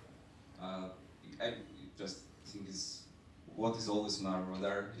 I just think is what is always on our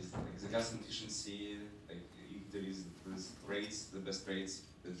radar is like the gas efficiency. Like if there is rates, the best rates,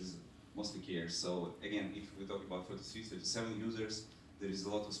 that is mostly cares. So again, if we talk about 43, 37 users, there is a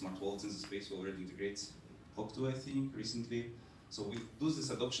lot of smart wallets in the space. We already integrate Hope2, I think, recently. So we do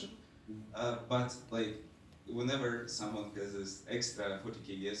this adoption, but like whenever someone has this extra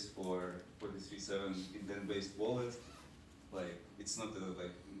 40K yes for 43.7 intent-based wallet, like it's not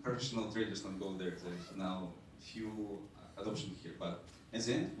like professional traders don't go there. There's now few adoption here, but at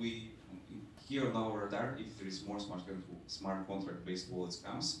the end we here on our radar if there is more smart contract-based wallets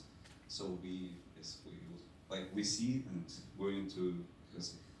comes, so we see and going to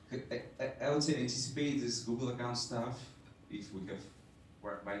because I would say anticipate this Google account stuff if we have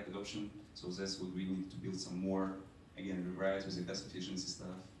right adoption. So that's what we need to build some more again rewrite with the gas efficiency stuff.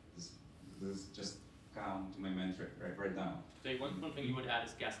 This just come to my mind right now. So one thing you would add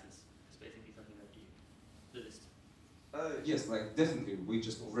is gasless. It's basically something that you the list. Yes, like definitely. We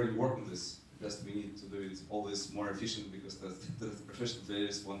just already work on this. Just we need to do it always more efficient because the professional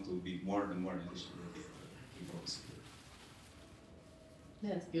traders want to be more and more efficient.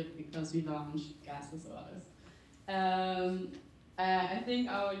 That's good because we launched gasless orders. I think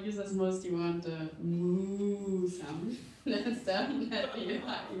our users mostly want the moo sound. That's definitely a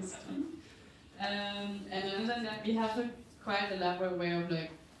high use key. And other than that, we have a quite elaborate way of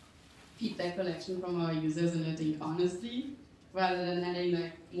like feedback collection from our users, and I think honestly, rather than adding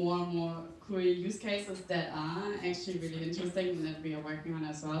like more and more cool use cases that are actually really interesting and that we are working on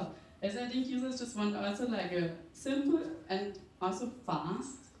as well, is I think users just want also like a simple and also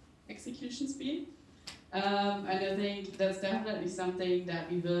fast execution speed. And I think that's definitely something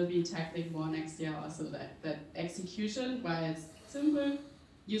that we will be tackling more next year also, that execution, while it's simple,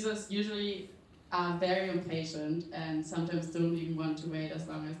 users usually are very impatient and sometimes don't even want to wait as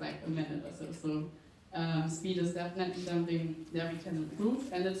long as like a minute or so. So speed is definitely something that we can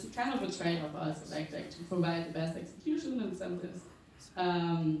improve, and it's kind of a trade-off also, like to provide the best execution and sometimes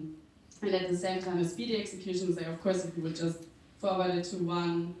And at the same time, a speedy execution, so of course, if you would just forward it to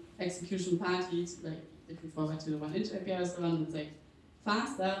one execution party, like if you forward to the one inch API or so on, it's like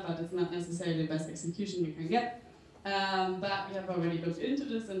faster, but it's not necessarily the best execution you can get. But we have already looked into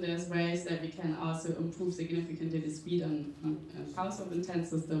this, and there's ways that we can also improve significantly the speed on Cowswap intent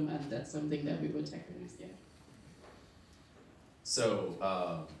system, and that's something that we will tackle next year. So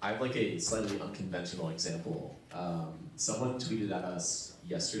I have like a slightly unconventional example. Someone tweeted at us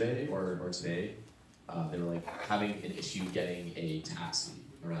yesterday or today. They were like having an issue getting a taxi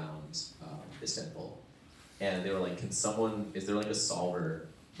around Istanbul, and they were like, is there like a solver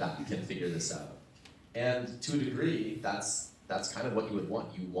that can figure this out? And to a degree, that's kind of what you would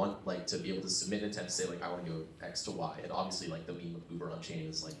want. You want like to be able to submit intent to say like I want to go X to Y, and obviously like the meme of Uber on chain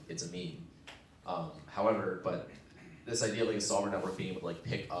is like it's a meme. However, but this idea of like a solver network being able to like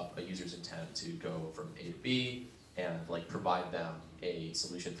pick up a user's intent to go from A to B and like provide them a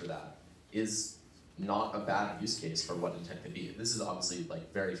solution for that is not a bad use case for what intent can be. This is obviously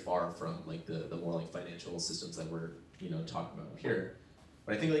like very far from like the more like financial systems that we're talking about here.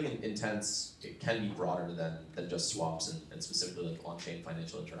 But I think like intents, it can be broader than just swaps and specifically like on-chain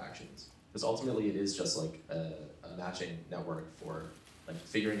financial interactions. Because ultimately it is just like a matching network for like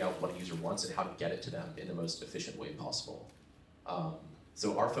figuring out what a user wants and how to get it to them in the most efficient way possible.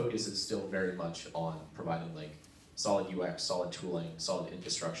 So our focus is still very much on providing like solid UX, solid tooling, solid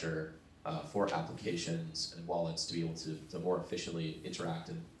infrastructure for applications and wallets to be able to more efficiently interact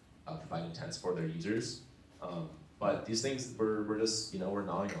and provide intents for their users. But these things, we're just, we're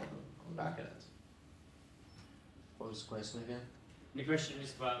gnawing on them on the back end. What was the question again? The question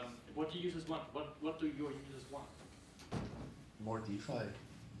is, what do users want? What do your users want? More DeFi.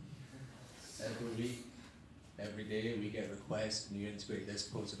 Every week, every day we get requests, can you integrate this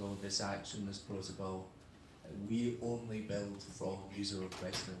protocol, this action, this protocol. And we only build from user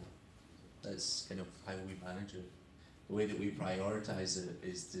request now. That's kind of how we manage it. The way that we prioritize it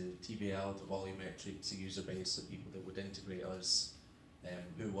is the TVL, the volumetrics, the user base of people that would integrate us,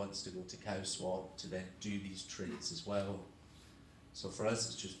 who wants to go to Cowswap to then do these trades as well. So for us,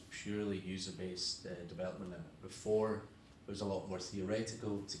 it's just purely user-based development. Before, it was a lot more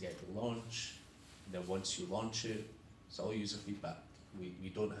theoretical to get the launch, and then once you launch it, it's all user feedback. We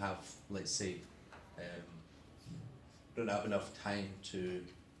don't have, let's say, don't have enough time to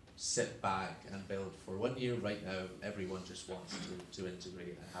sit back and build for 1 year. Right now, everyone just wants to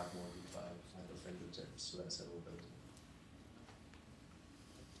integrate and have more DeFi at their fingertips, so that's how we're building.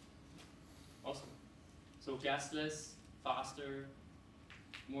 Awesome. So gasless, faster,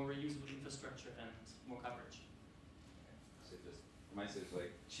 more reusable infrastructure, and more coverage. So just for myself,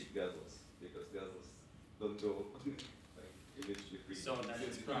 like cheap gasless, because gasless don't go like eventually free. So then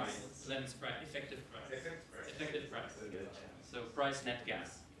it's price. Then it's price. Effective price. Effective price. So price net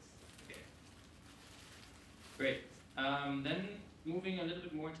gas. Okay. Great. Then moving a little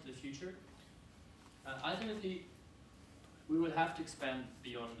bit more into the future. Ultimately, we will have to expand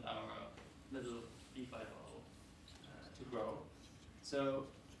beyond our little DeFi bubble to grow. So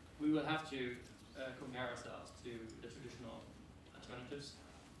we will have to compare ourselves to the traditional alternatives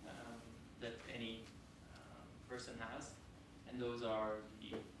that any person has, and those are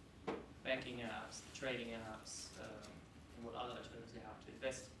the banking apps, the trading apps, and what other alternatives they have to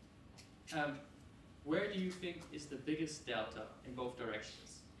invest. Where do you think is the biggest delta in both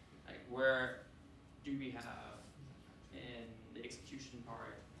directions? Like where do we have in the execution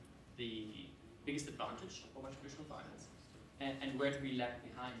part the biggest advantage over traditional finance? And where do we lag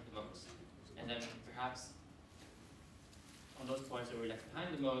behind the most? And then perhaps on those points where we lag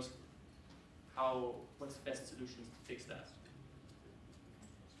behind the most, what's the best solutions to fix that?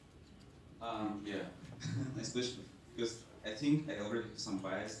 Yeah, nice question. Because I think I already have some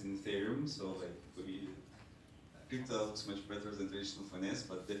bias in Ethereum, so like for me, crypto looks much better than traditional finance,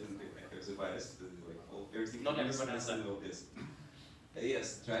 but definitely I have the bias that like everything. Not everyone has that. Yes.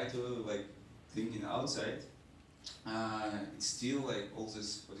 Yes, try to like thinking outside. It's still like all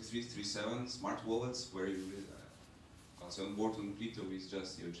this 4337 smart wallets where you also on board on crypto with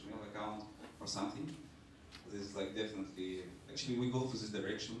just your Gmail account or something. This is like definitely, actually we go for this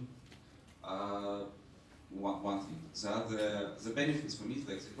direction. One thing. The benefits for me is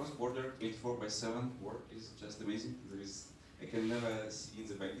like the cross-border 24/7 work is just amazing. I can never see in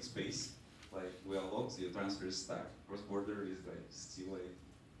the banking space like we are locked, the transfer is stuck. Cross-border is like still like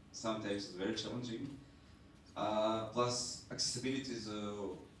sometimes very challenging. Plus accessibility is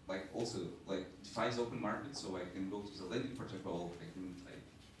like also like DeFi's open market, so I can go to the lending protocol. I can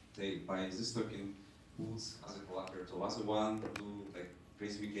like buy this token, put as a collateral to other one, do like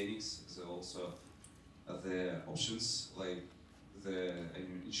crazy mechanics. So also the options like the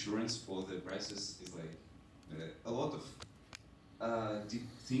insurance for the prices is like a lot of deep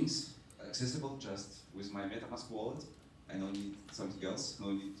things accessible just with my MetaMask wallet. I don't need something else.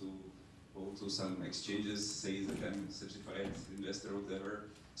 No need to go to some exchanges, say that I'm a certified investor or whatever.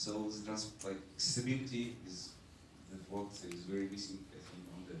 So the accessibility is what is very missing, I think,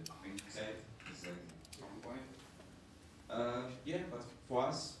 on the banking side. It's like the second point. Yeah, but for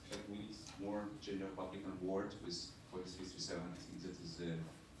us, we need more general public on board with 4337. I think that is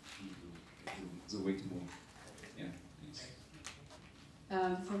the way to move. Yeah, thanks.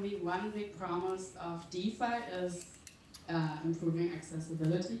 For me, one big promise of DeFi is improving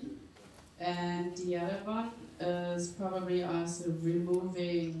accessibility. And the other one is probably also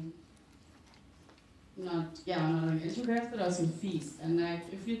removing not only interest but also fees. And like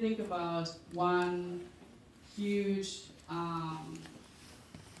if you think about one huge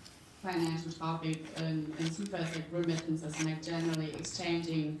financial topic in DeFi, like remittances and like generally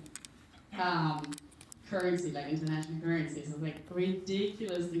exchanging currency, like international currencies, so like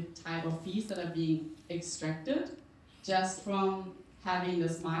ridiculously type of fees that are being extracted just from having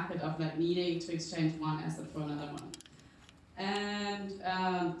this market of like needing to exchange one asset for another one. And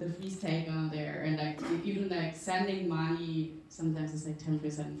the fees taken on there, and like even like sending money, sometimes it's like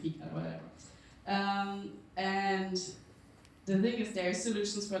 10% fee or whatever. And the thing is, there are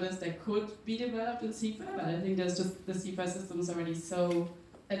solutions for this that could be developed in DeFi, but I think there's just the DeFi system is already so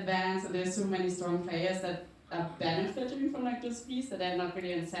advanced, and there's so many strong players that are benefiting from like those fees that they're not really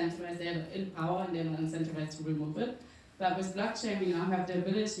incentivized. They're in power and they're not incentivized to remove it. But with blockchain, we now have the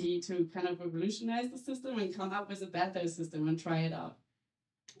ability to kind of revolutionize the system and come up with a better system and try it out.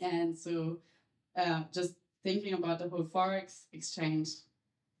 And so just thinking about the whole Forex exchange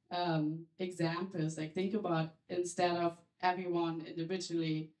examples, like think about instead of everyone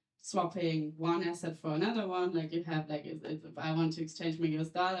individually swapping one asset for another one, like you have like if I want to exchange my US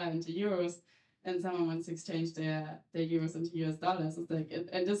dollar into euros and someone wants to exchange their euros into US dollars, it's like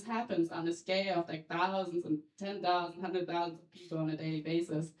and this happens on a scale of like thousands and 10,000, 100,000 people on a daily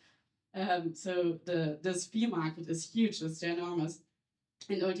basis. So this fee market is huge, it's ginormous,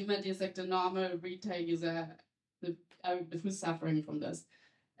 and ultimately it's like the normal retail user who's suffering from this.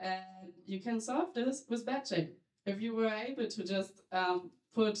 And you can solve this with batching. If you were able to just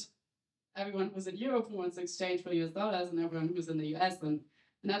put everyone who's in Europe who wants to exchange for US dollars and everyone who's in the US and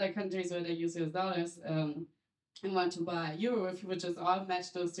in other countries where they use US dollars and want to buy euro, if you would just all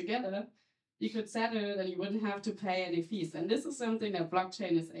match those together, you could settle it and you wouldn't have to pay any fees. And this is something that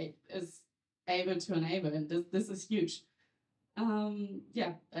blockchain is able to enable, and this is huge.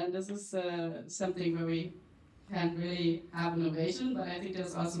 Yeah, and this is something where we can really have innovation, but I think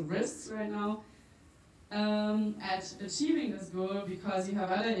there's also risks right now at achieving this goal, because you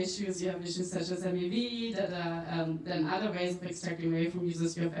have other issues. You have issues such as MEV that are then other ways of extracting away from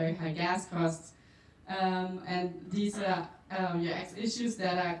users. You have very high gas costs, and these are issues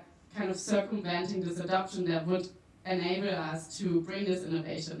that are kind of circumventing this adoption that would enable us to bring this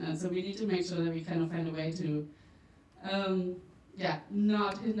innovation. And so we need to make sure that we kind of find a way to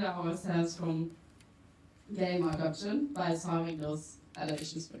not hinder ourselves from getting more adoption by solving those other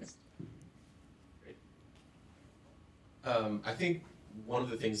issues first. I think one of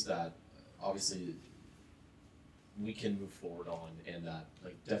the things that obviously we can move forward on, and that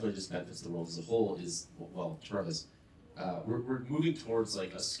like definitely just benefits the world as a whole, is, well, to preface, we're moving towards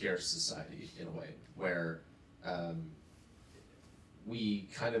like a scarce society in a way where we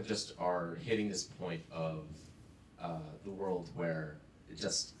kind of just are hitting this point of the world where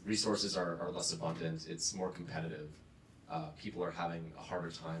just resources are less abundant, it's more competitive, people are having a harder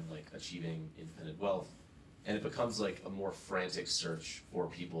time like achieving independent wealth, and it becomes like a more frantic search for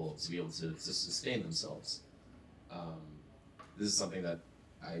people to be able to sustain themselves. This is something that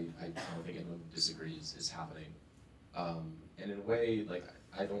I don't think anyone disagrees is happening. And in a way, like,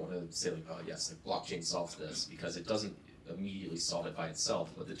 I don't want to say like, oh yes, like blockchain solves this, because it doesn't immediately solve it by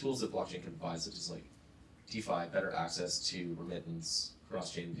itself, but the tools that blockchain can provide, such as like DeFi, better access to remittance,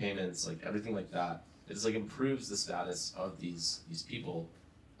 cross-chain payments, like everything like that, it just like improves the status of these people,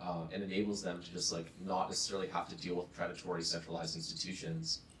 and enables them to just like not necessarily have to deal with predatory centralized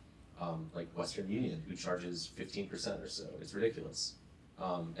institutions like Western Union, who charges 15% or so. It's ridiculous.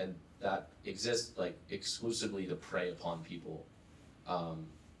 And that exists like exclusively to prey upon people.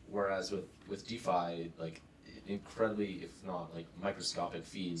 Whereas with DeFi, like incredibly, if not like microscopic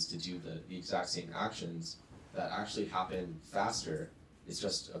fees to do the exact same actions that actually happen faster. It's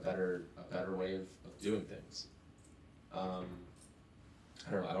just a better way of doing things. I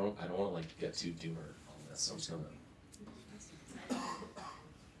don't know. I don't want to like get too doomer on this. So I'm just gonna.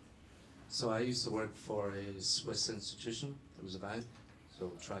 So I used to work for a Swiss institution it was a bank.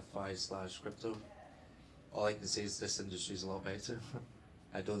 So TradFi/crypto. All I can say is this industry is a lot better.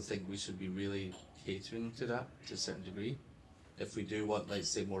 I don't think we should be really catering to that to a certain degree. If we do want, let's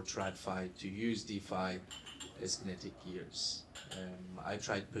say, more TradFi to use DeFi, it's going to take years. I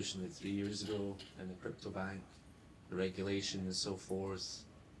tried pushing it 3 years ago in a crypto bank, the regulation and so forth.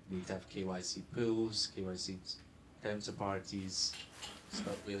 You need to have KYC pools, KYC counterparties. It's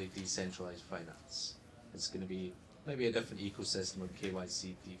not really decentralized finance. It's going to be maybe a different ecosystem of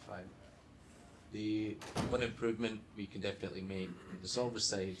KYC DeFi. The one improvement we can definitely make on the solver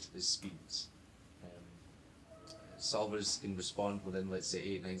side is speed. Solvers can respond within, let's say,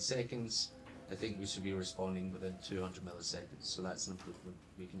 8-9 seconds. I think we should be responding within 200 milliseconds, so that's an improvement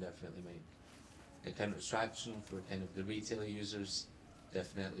we can definitely make. Account abstraction for kind of the retail users,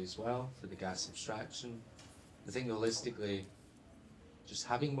 definitely as well, for the gas abstraction. I think holistically, just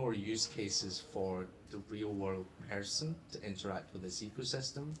having more use cases for the real world person to interact with this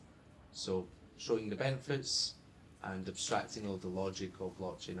ecosystem. So showing the benefits and abstracting all the logic of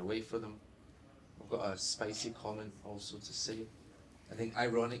blockchain away from them. I've got a spicy comment also to say. I think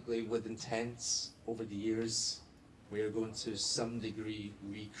ironically with intents over the years, we are going to some degree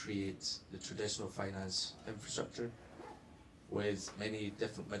recreate the traditional finance infrastructure with many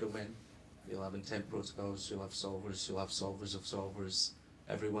different middlemen. You'll have intent protocols, you'll have solvers of solvers,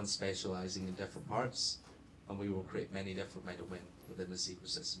 everyone specializing in different parts, and we will create many different middlemen within this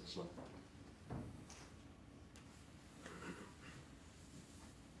ecosystem as well.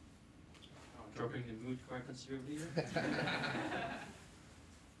 Dropping the mood quite considerably here.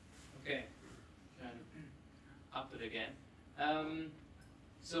 Okay, up it again.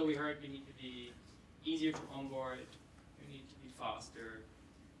 So we heard we need to be easier to onboard, we need to be faster,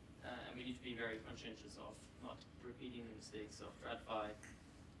 and we need to be very conscientious of not repeating the mistakes of TradFi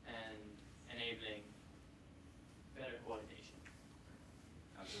and enabling better coordination.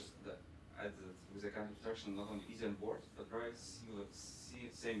 With the kind of abstraction, not only easy on board, but very similar,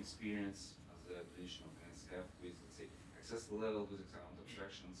 same experience as the traditional finance have with, let's say, access level with account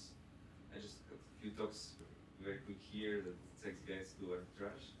abstractions. I just got a few talks very quick here that takes guys to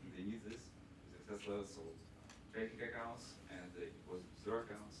arbitrage, and they need this with access level, so trading accounts and deposit withdraw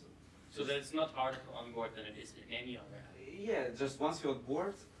accounts. So that it's not harder to onboard than it is in any other app. Yeah, just once you're on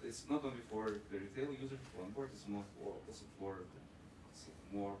board, it's not only for the retail user to on board, it's more for, also for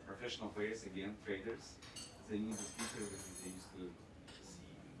more professional players, again, traders. They need the speaker that they used to see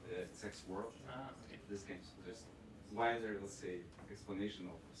in the sex world. Okay. This game, so there's wider, let's say, explanation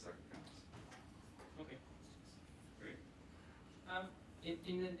of stock accounts. Okay, great.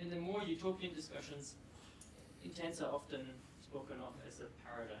 In the more utopian discussions, intents are often spoken of as a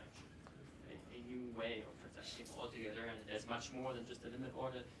paradigm shift, a new way of transacting altogether, and there's much more than just a limit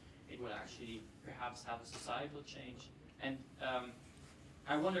order. It will actually perhaps have a societal change. And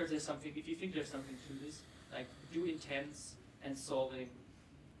I wonder if there's something, if you think there's something to this, like do intents and solving,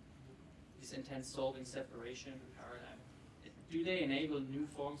 this intent solving separation paradigm, do they enable new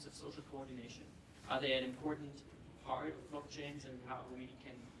forms of social coordination? Are they an important part of blockchains and how we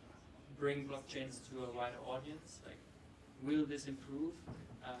can bring blockchains to a wider audience? Like, will this improve?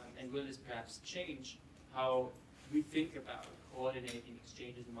 And will this perhaps change how we think about coordinating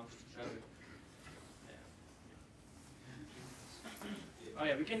exchanges amongst each other? Oh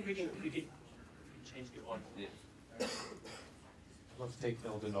yeah, we can change the order. Yeah. I love taking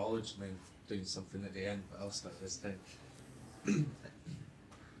all the knowledge and then doing something at the end, but I'll start this time.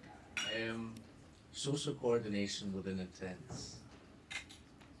 Social coordination within intents.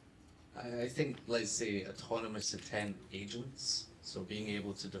 I think, let's say, autonomous intent agents, so being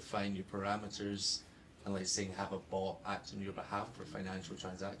able to define your parameters and, let's say, have a bot act on your behalf for financial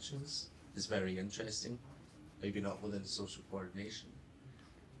transactions is very interesting, maybe not within social coordination.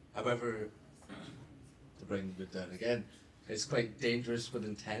 However, to bring it down again, it's quite dangerous with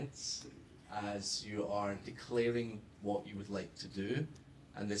intents, as you are declaring what you would like to do,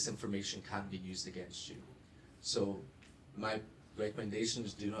 and this information can be used against you. So my recommendation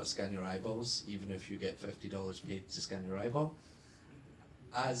is do not scan your eyeballs, even if you get $50 paid to scan your eyeball,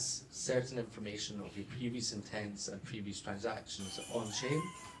 as certain information of your previous intents and previous transactions on-chain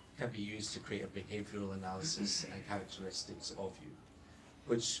can be used to create a behavioral analysis and characteristics of you,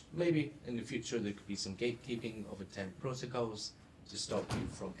 which maybe in the future there could be some gatekeeping of intent protocols to stop you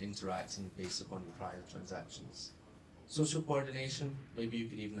from interacting based upon your prior transactions. Social coordination, maybe you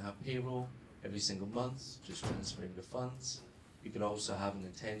could even have payroll every single month, just transferring the funds. You could also have an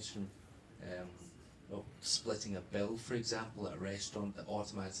intention of splitting a bill, for example, at a restaurant that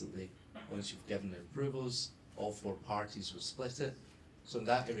automatically, once you've given the approvals, all four parties will split it. So in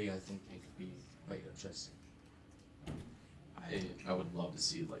that area, I think it could be quite interesting. I would love to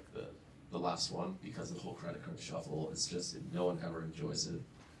see like the last one, because the whole credit card shuffle is just, no one ever enjoys it.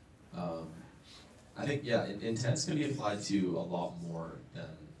 I think, yeah, intents can be applied to a lot more than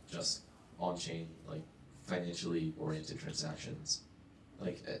just on-chain, like financially oriented transactions.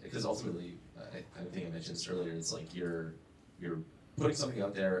 Like, because ultimately, I think I mentioned this earlier, it's like you're putting something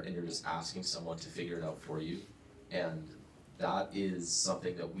out there and you're just asking someone to figure it out for you. And that is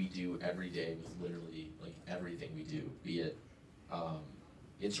something that we do every day with literally like everything we do, be it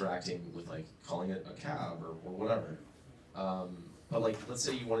interacting with like calling it a cab or whatever. But like, let's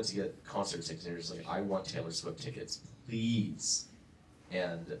say you wanted to get concert tickets and you're just like, I want Taylor Swift tickets, please.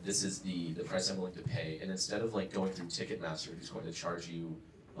 And this is the price I'm willing to pay. And instead of like going through Ticketmaster, who's going to charge you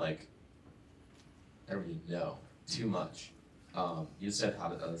like, I don't even know, too much. You instead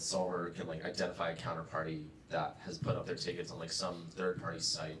have a solver can like identify a counterparty that has put up their tickets on like some third-party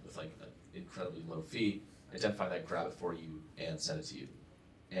site with like an incredibly low fee, identify that, grab it for you, and send it to you.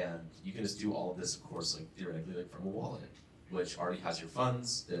 And you can just do all of this, of course, like theoretically, like from a wallet, which already has your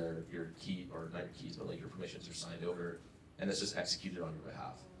funds, your key, or not your keys, but like your permissions are signed over, and it's just executed on your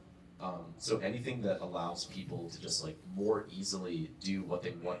behalf. So anything that allows people to just like more easily do what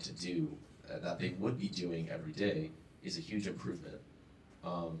they want to do, that they would be doing every day, is a huge improvement.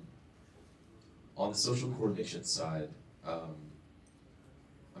 On the social coordination side, I'm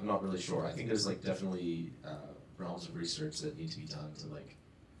not really sure. I think there's like definitely realms of research that need to be done to like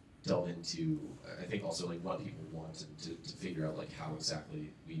delve into, I think also like what people want to figure out like how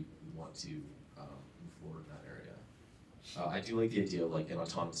exactly we want to move forward in that area. I do like the idea of like an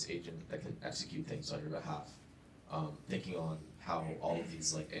autonomous agent that can execute things on your behalf. Thinking on how all of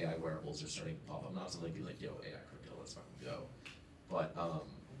these like AI wearables are starting to pop up, not to like be like, yo, AI crypto, let's fucking go. But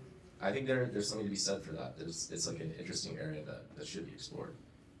I think there's something to be said for that. It's like an interesting area that should be explored.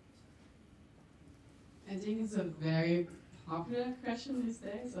 I think it's a very popular question these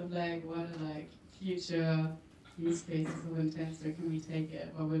days of like, what are like future use cases of intents, where can we take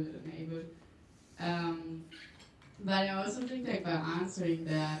it, what will it enable? But I also think like by answering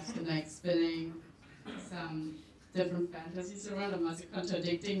that and like spinning some different fantasies around, I'm also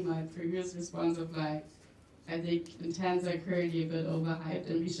contradicting my previous response of like, I think intents are currently a bit overhyped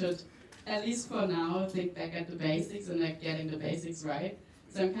and we should, at least for now, think back at the basics and like getting the basics right.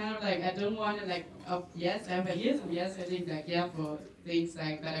 So I'm kind of like, I don't want to like, yes, I have ideas, and yes, I think like, yeah, for things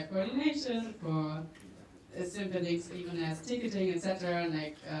like better coordination, for simple things even as ticketing, etc.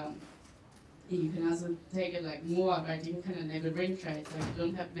 Like, you can also take it like more, right? You can enable ring trades. Like, you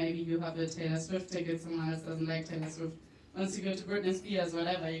don't have, maybe you have a Taylor Swift ticket, someone else doesn't like Taylor Swift. Once you go to Britney Spears,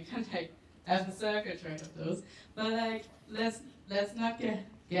 whatever, you can like have a circuit trade of those. But like, let's not get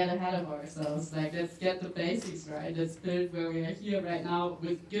ahead of ourselves. Like, let's get the basics right. Let's build where we are here right now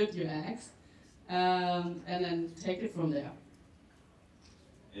with good UX, and then take it from there.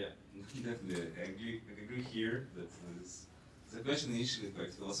 Yeah, definitely. I agree here that the question initially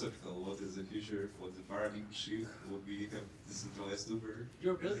quite philosophical. What is the future? What the paradigm shift? Would we have decentralized Uber?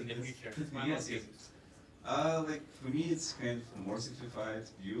 You're building the future. Yes. Like for me, it's kind of a more simplified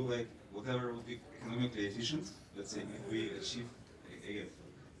view. Like whatever would be economically efficient. Let's say if we achieve a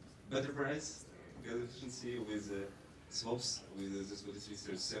better price, better efficiency with swaps, with this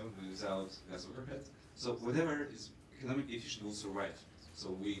 337 without gas overhead. So whatever is economically efficient will survive. So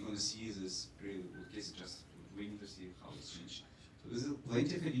we're going to see this really good case. Just we need to see how it's changed. So there's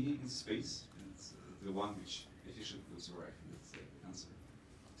plenty of idea in space, and it's the one which efficient will survive. That's the answer.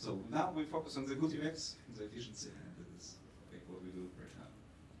 So now we focus on the good UX, the efficiency, and that is like what we do right now.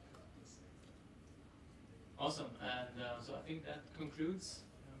 Awesome, and so I think that concludes.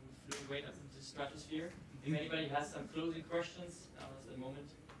 We flew way up into the stratosphere. If anybody has some closing questions, now is the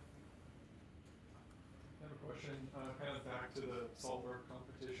moment. I have a question, kind of back to the solver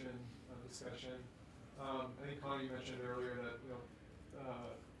competition discussion. I think Connie, you mentioned earlier that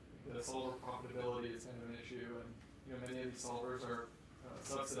the solver profitability is kind of an issue, and many of these solvers are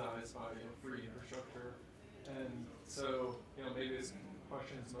subsidized by free infrastructure, and so maybe this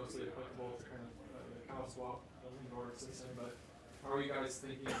question is mostly applicable to kind of the Cowswap Nord system. But how are you guys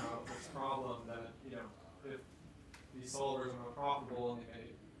thinking about this problem that if these solvers are not profitable and they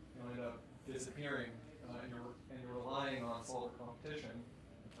end up disappearing, and you're relying on solver competition,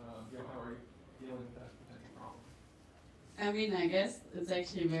 how are you dealing with that potential problem? I mean, I guess it's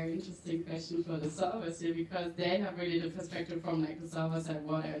actually a very interesting question for the solvers here, because they have really the perspective from like the solver side,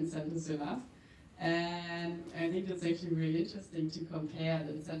 what are incentives enough? And I think it's actually really interesting to compare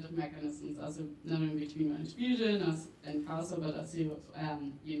the incentive mechanisms also not only between Managed Fusion and Cowswap, but also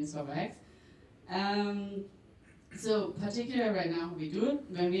Uniswap X. So particularly right now we do it.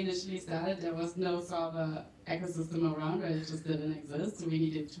 When we initially started, there was no solver ecosystem around, right? It just didn't exist, so we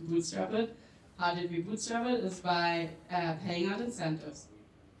needed to bootstrap it. How did we bootstrap it? Is by paying out incentives.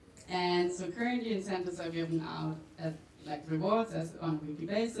 And so currently incentives are given out as like rewards as on a weekly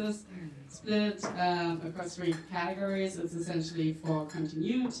basis, split across 3 categories. It's essentially for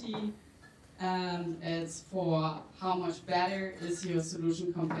continuity, it's for how much better is your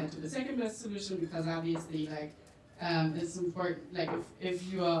solution compared to the second best solution, because obviously like it's important, like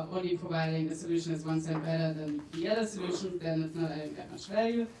if you are only providing a solution that's 1 cent better than the other solution, then it's not adding that much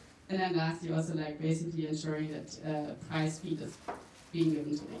value. And then lastly, also like basically ensuring that price feed is being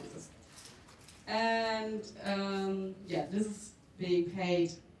given to the users. And yeah, this is being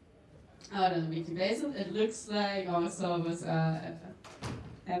paid out on a weekly basis. It looks like our servers are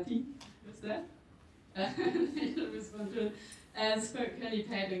happy with that. They don't respond to it. It's currently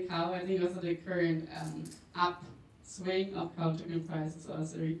paid in Cow. I think also the current upswing of Cow token prices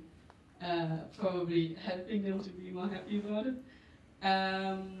also probably helping them to be more happy about it.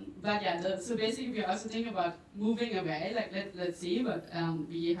 But yeah, so basically we're also thinking about moving away, like let's see, but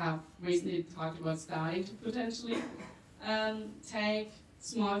we have recently talked about starting to potentially take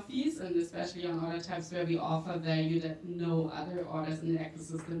small fees, and especially on order types where we offer value that no other orders in the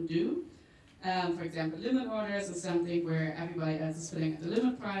ecosystem do. For example, limit orders is something where everybody else is filling at the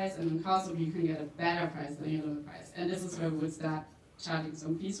limit price, and on Cowswap you can get a better price than your limit price. And this is where we would start charging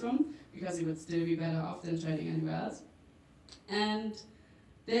some fees from, because you would still be better off than trading anywhere else. And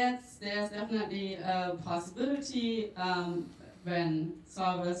there's definitely a possibility when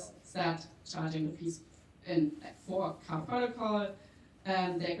solvers start charging the fees for Cow protocol.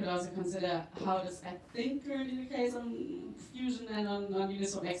 They could also consider how it is, I think, currently the case on Fusion and on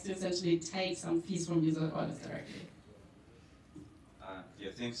Uniswap X to essentially take some fees from user orders directly.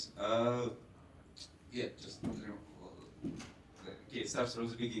 Yeah, thanks. Yeah, just okay, it starts from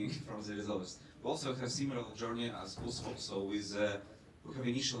the beginning, from the results. We also have similar journey as Bootstrap. So with we have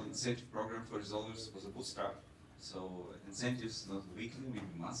initial incentive program for resolvers with a Bootstrap. So incentives not weekly, maybe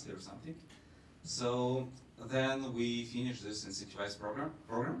monthly or something. So then we finished this incentivized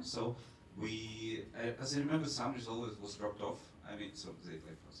program. So we, as I remember, some resolvers was dropped off. I mean, so they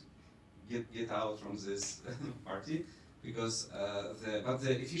like get out from this party because but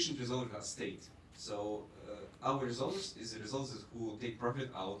the efficient resolver has stayed. So our resolvers is the resolvers who take profit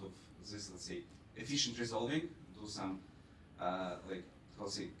out of this, let's say, efficient resolving, do some like how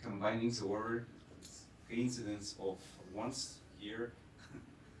to say, combining the order, coincidence of once here.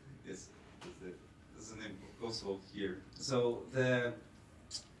 Yes, that's the name of Cowswap here. So the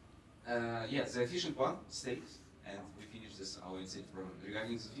yeah, the efficient one stays, and we finish this our incentive program.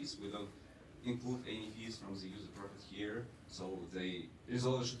 Regarding the fees, we don't include any fees from the user profit here. So the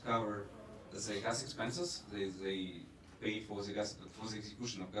resolver should cover the gas expenses. They pay for the gas for the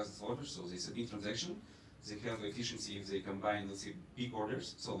execution of gas orders. So they submit transaction. They have efficiency if they combine, let's say, big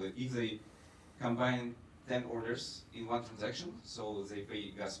orders. So that if they combine 10 orders in one transaction, so they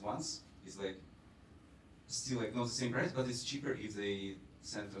pay gas once. It's like still like not the same price, but it's cheaper if they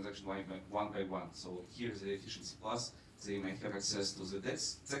send transaction one by one. So here's the efficiency plus. They might have access to the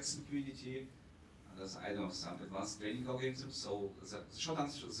tax liquidity. I don't know, some advanced trading algorithms. So the short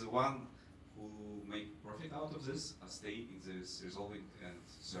answer is the one who make profit out of this stay in this resolving and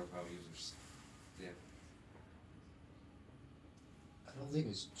serve our users. Yeah. I don't think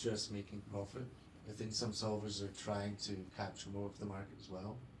it's just making profit. I think some solvers are trying to capture more of the market as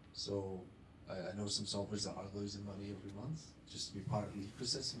well. So I know some solvers that are losing money every month just to be part of the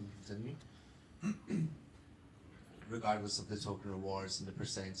ecosystem and continue. Regardless of the token rewards and the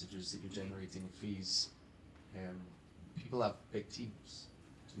percentages that you're generating in fees, people have big teams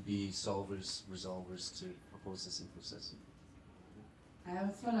to be solvers, resolvers to propose this ecosystem. I have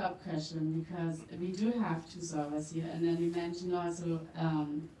a follow-up question because we do have 2 servers here, and then you mentioned also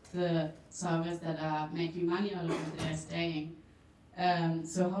the servers that are making money out of it, they're staying.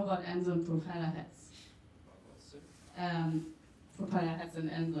 So how about Enso and PropellerHeads? PropellerHeads and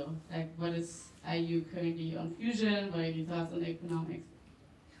Enso. Like, are you currently on Fusion? What are your thoughts on the economics?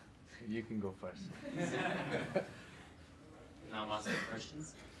 You can go first. Now I'm asking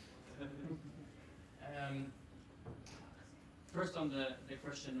questions. First on the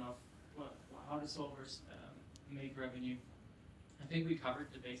question of how do solvers make revenue. I think we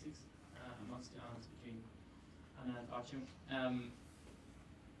covered the basics amongst the answers between Anna and Artem.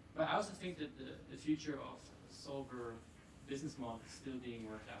 But I also think that the future of solver business model is still being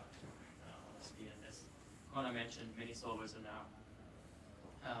worked out, honestly. And as Connor mentioned, many solvers are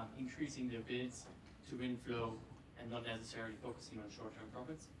now increasing their bids to win flow and not necessarily focusing on short-term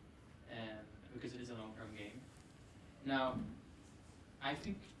profits, because it is a long-term game. Now, I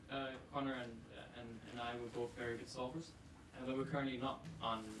think Connor and and I were both very good solvers, but we're currently not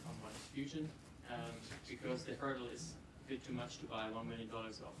on one Fusion because the hurdle is a bit too much to buy $1 million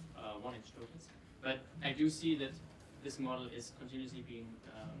of 1-inch tokens. But I do see that this model is continuously being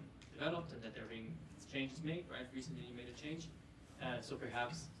developed and that there are being changes made. Right, recently you made a change, so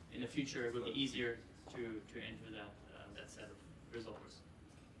perhaps in the future it will be easier to enter that set of resolvers.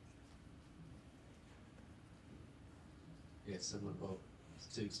 Yes, similar boat. It's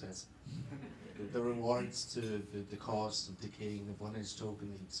too expensive. The rewards to the cost of decaying the 1-inch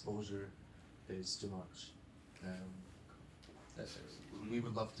token, the exposure is too much. We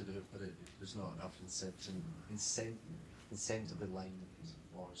would love to do it, but there's not enough incentive alignment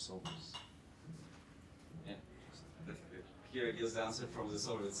for solvers. Yeah. Here is the answer from the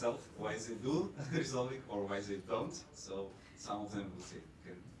solver itself. Why is it do resolving or why is it don't? So some of them will say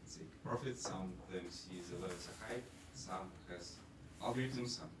can take profit, some of them see the levels are high, some has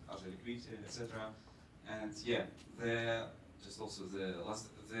algorithms, some other liquidity, etc. And yeah, the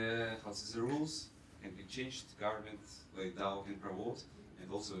rules can be changed, government like DAO can promote,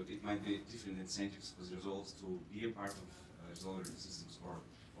 and also it might be different incentives for the resolves to be a part of resolver systems or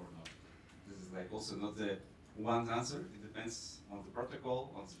not. This is like also not the one answer. It depends on the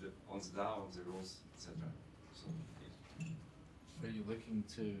protocol, on the DAO, on the rules, etc. So, yeah. Are you looking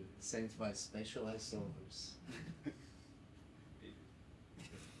to incentivize specialized solvers?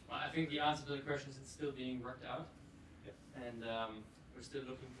 Well, I think the answer to the question is it's still being worked out, and we're still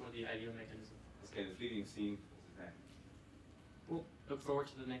looking for the ideal mechanism. It's kind of leading theme. We'll look forward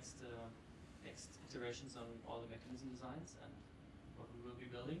to the next iterations on all the mechanism designs and what we will be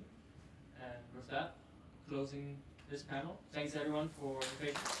building. And with that, closing this panel. Thanks everyone for the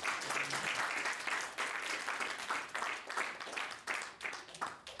patience.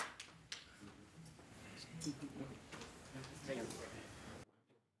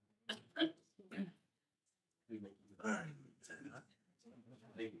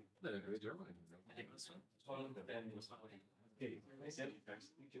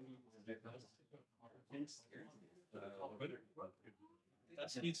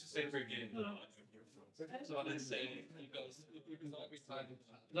 That's needs to say very good. So I didn't say you guys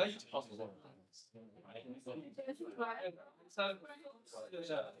no, you possible. So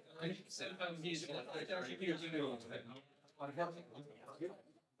I said if I'm using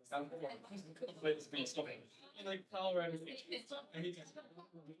like power and he's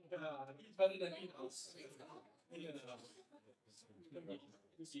better than me.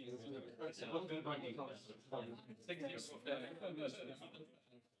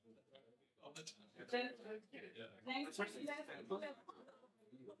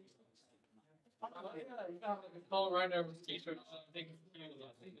 Paul Reiner was t-shirt.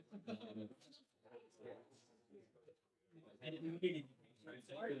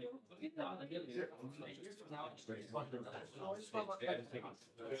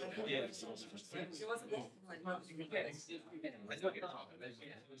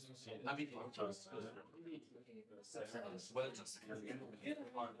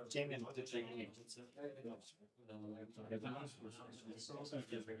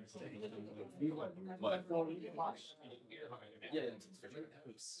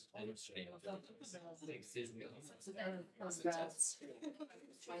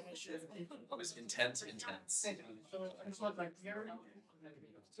 Intense.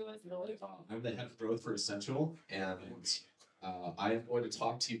 I'm the head of growth for Essential, and I am going to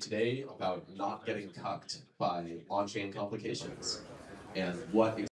talk to you today about not getting cucked by on-chain complications and what